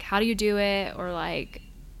that, or like how do you do it, or like,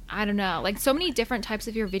 I don't know, like so many different types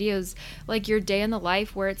of your videos, like your day in the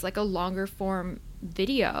life where it's like a longer form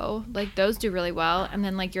video, like those do really well, and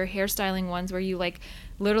then like your hairstyling ones where you like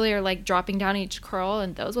literally are like dropping down each curl,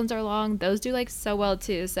 and those ones are long, those do like so well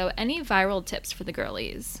too. So any viral tips for the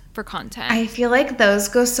girlies for content? I feel like those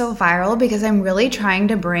go so viral because I'm really trying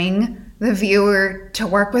to bring the viewer to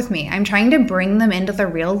work with me. I'm trying to bring them into the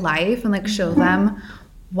real life and like show them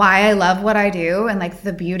why I love what I do and like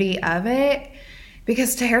the beauty of it.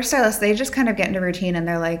 Because to hairstylists, they just kind of get into routine and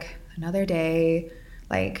they're like, another day,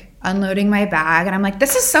 like unloading my bag. And I'm like,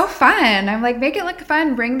 this is so fun. I'm like, make it look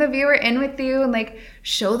fun. Bring the viewer in with you and like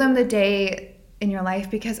show them the day in your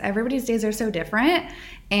life, because everybody's days are so different.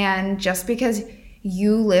 And just because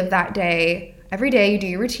you live that day. Every day you do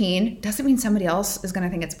your routine. Doesn't mean somebody else is going to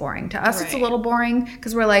think it's boring. To us, it's a little boring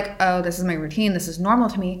because we're like, oh, this is my routine. This is normal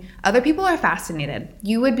to me. Other people are fascinated.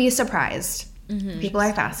 You would be surprised. People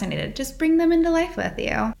are fascinated. Just bring them into life with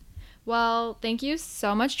you. Well, thank you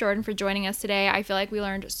so much, Jordan, for joining us today. I feel like we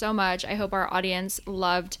learned so much. I hope our audience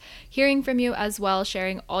loved hearing from you as well,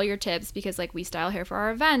 sharing all your tips, because like we style hair for our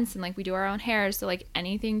events and like we do our own hair. So like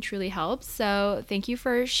anything truly helps. So thank you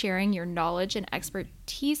for sharing your knowledge and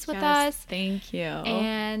expertise with us. Thank you.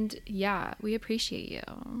 And yeah, we appreciate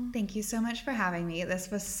you. Thank you so much for having me. This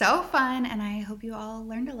was so fun, and I hope you all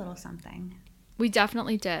learned a little something. We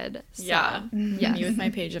definitely did. So, yeah. Me with my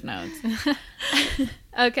page of notes.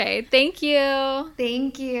 Okay. Thank you.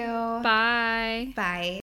 Thank you. Bye.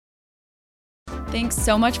 Bye. Thanks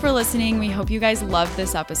so much for listening. We hope you guys loved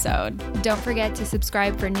this episode. Don't forget to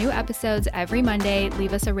subscribe for new episodes every Monday.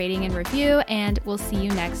 Leave us a rating and review, and we'll see you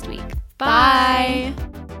next week. Bye.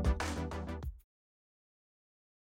 Bye.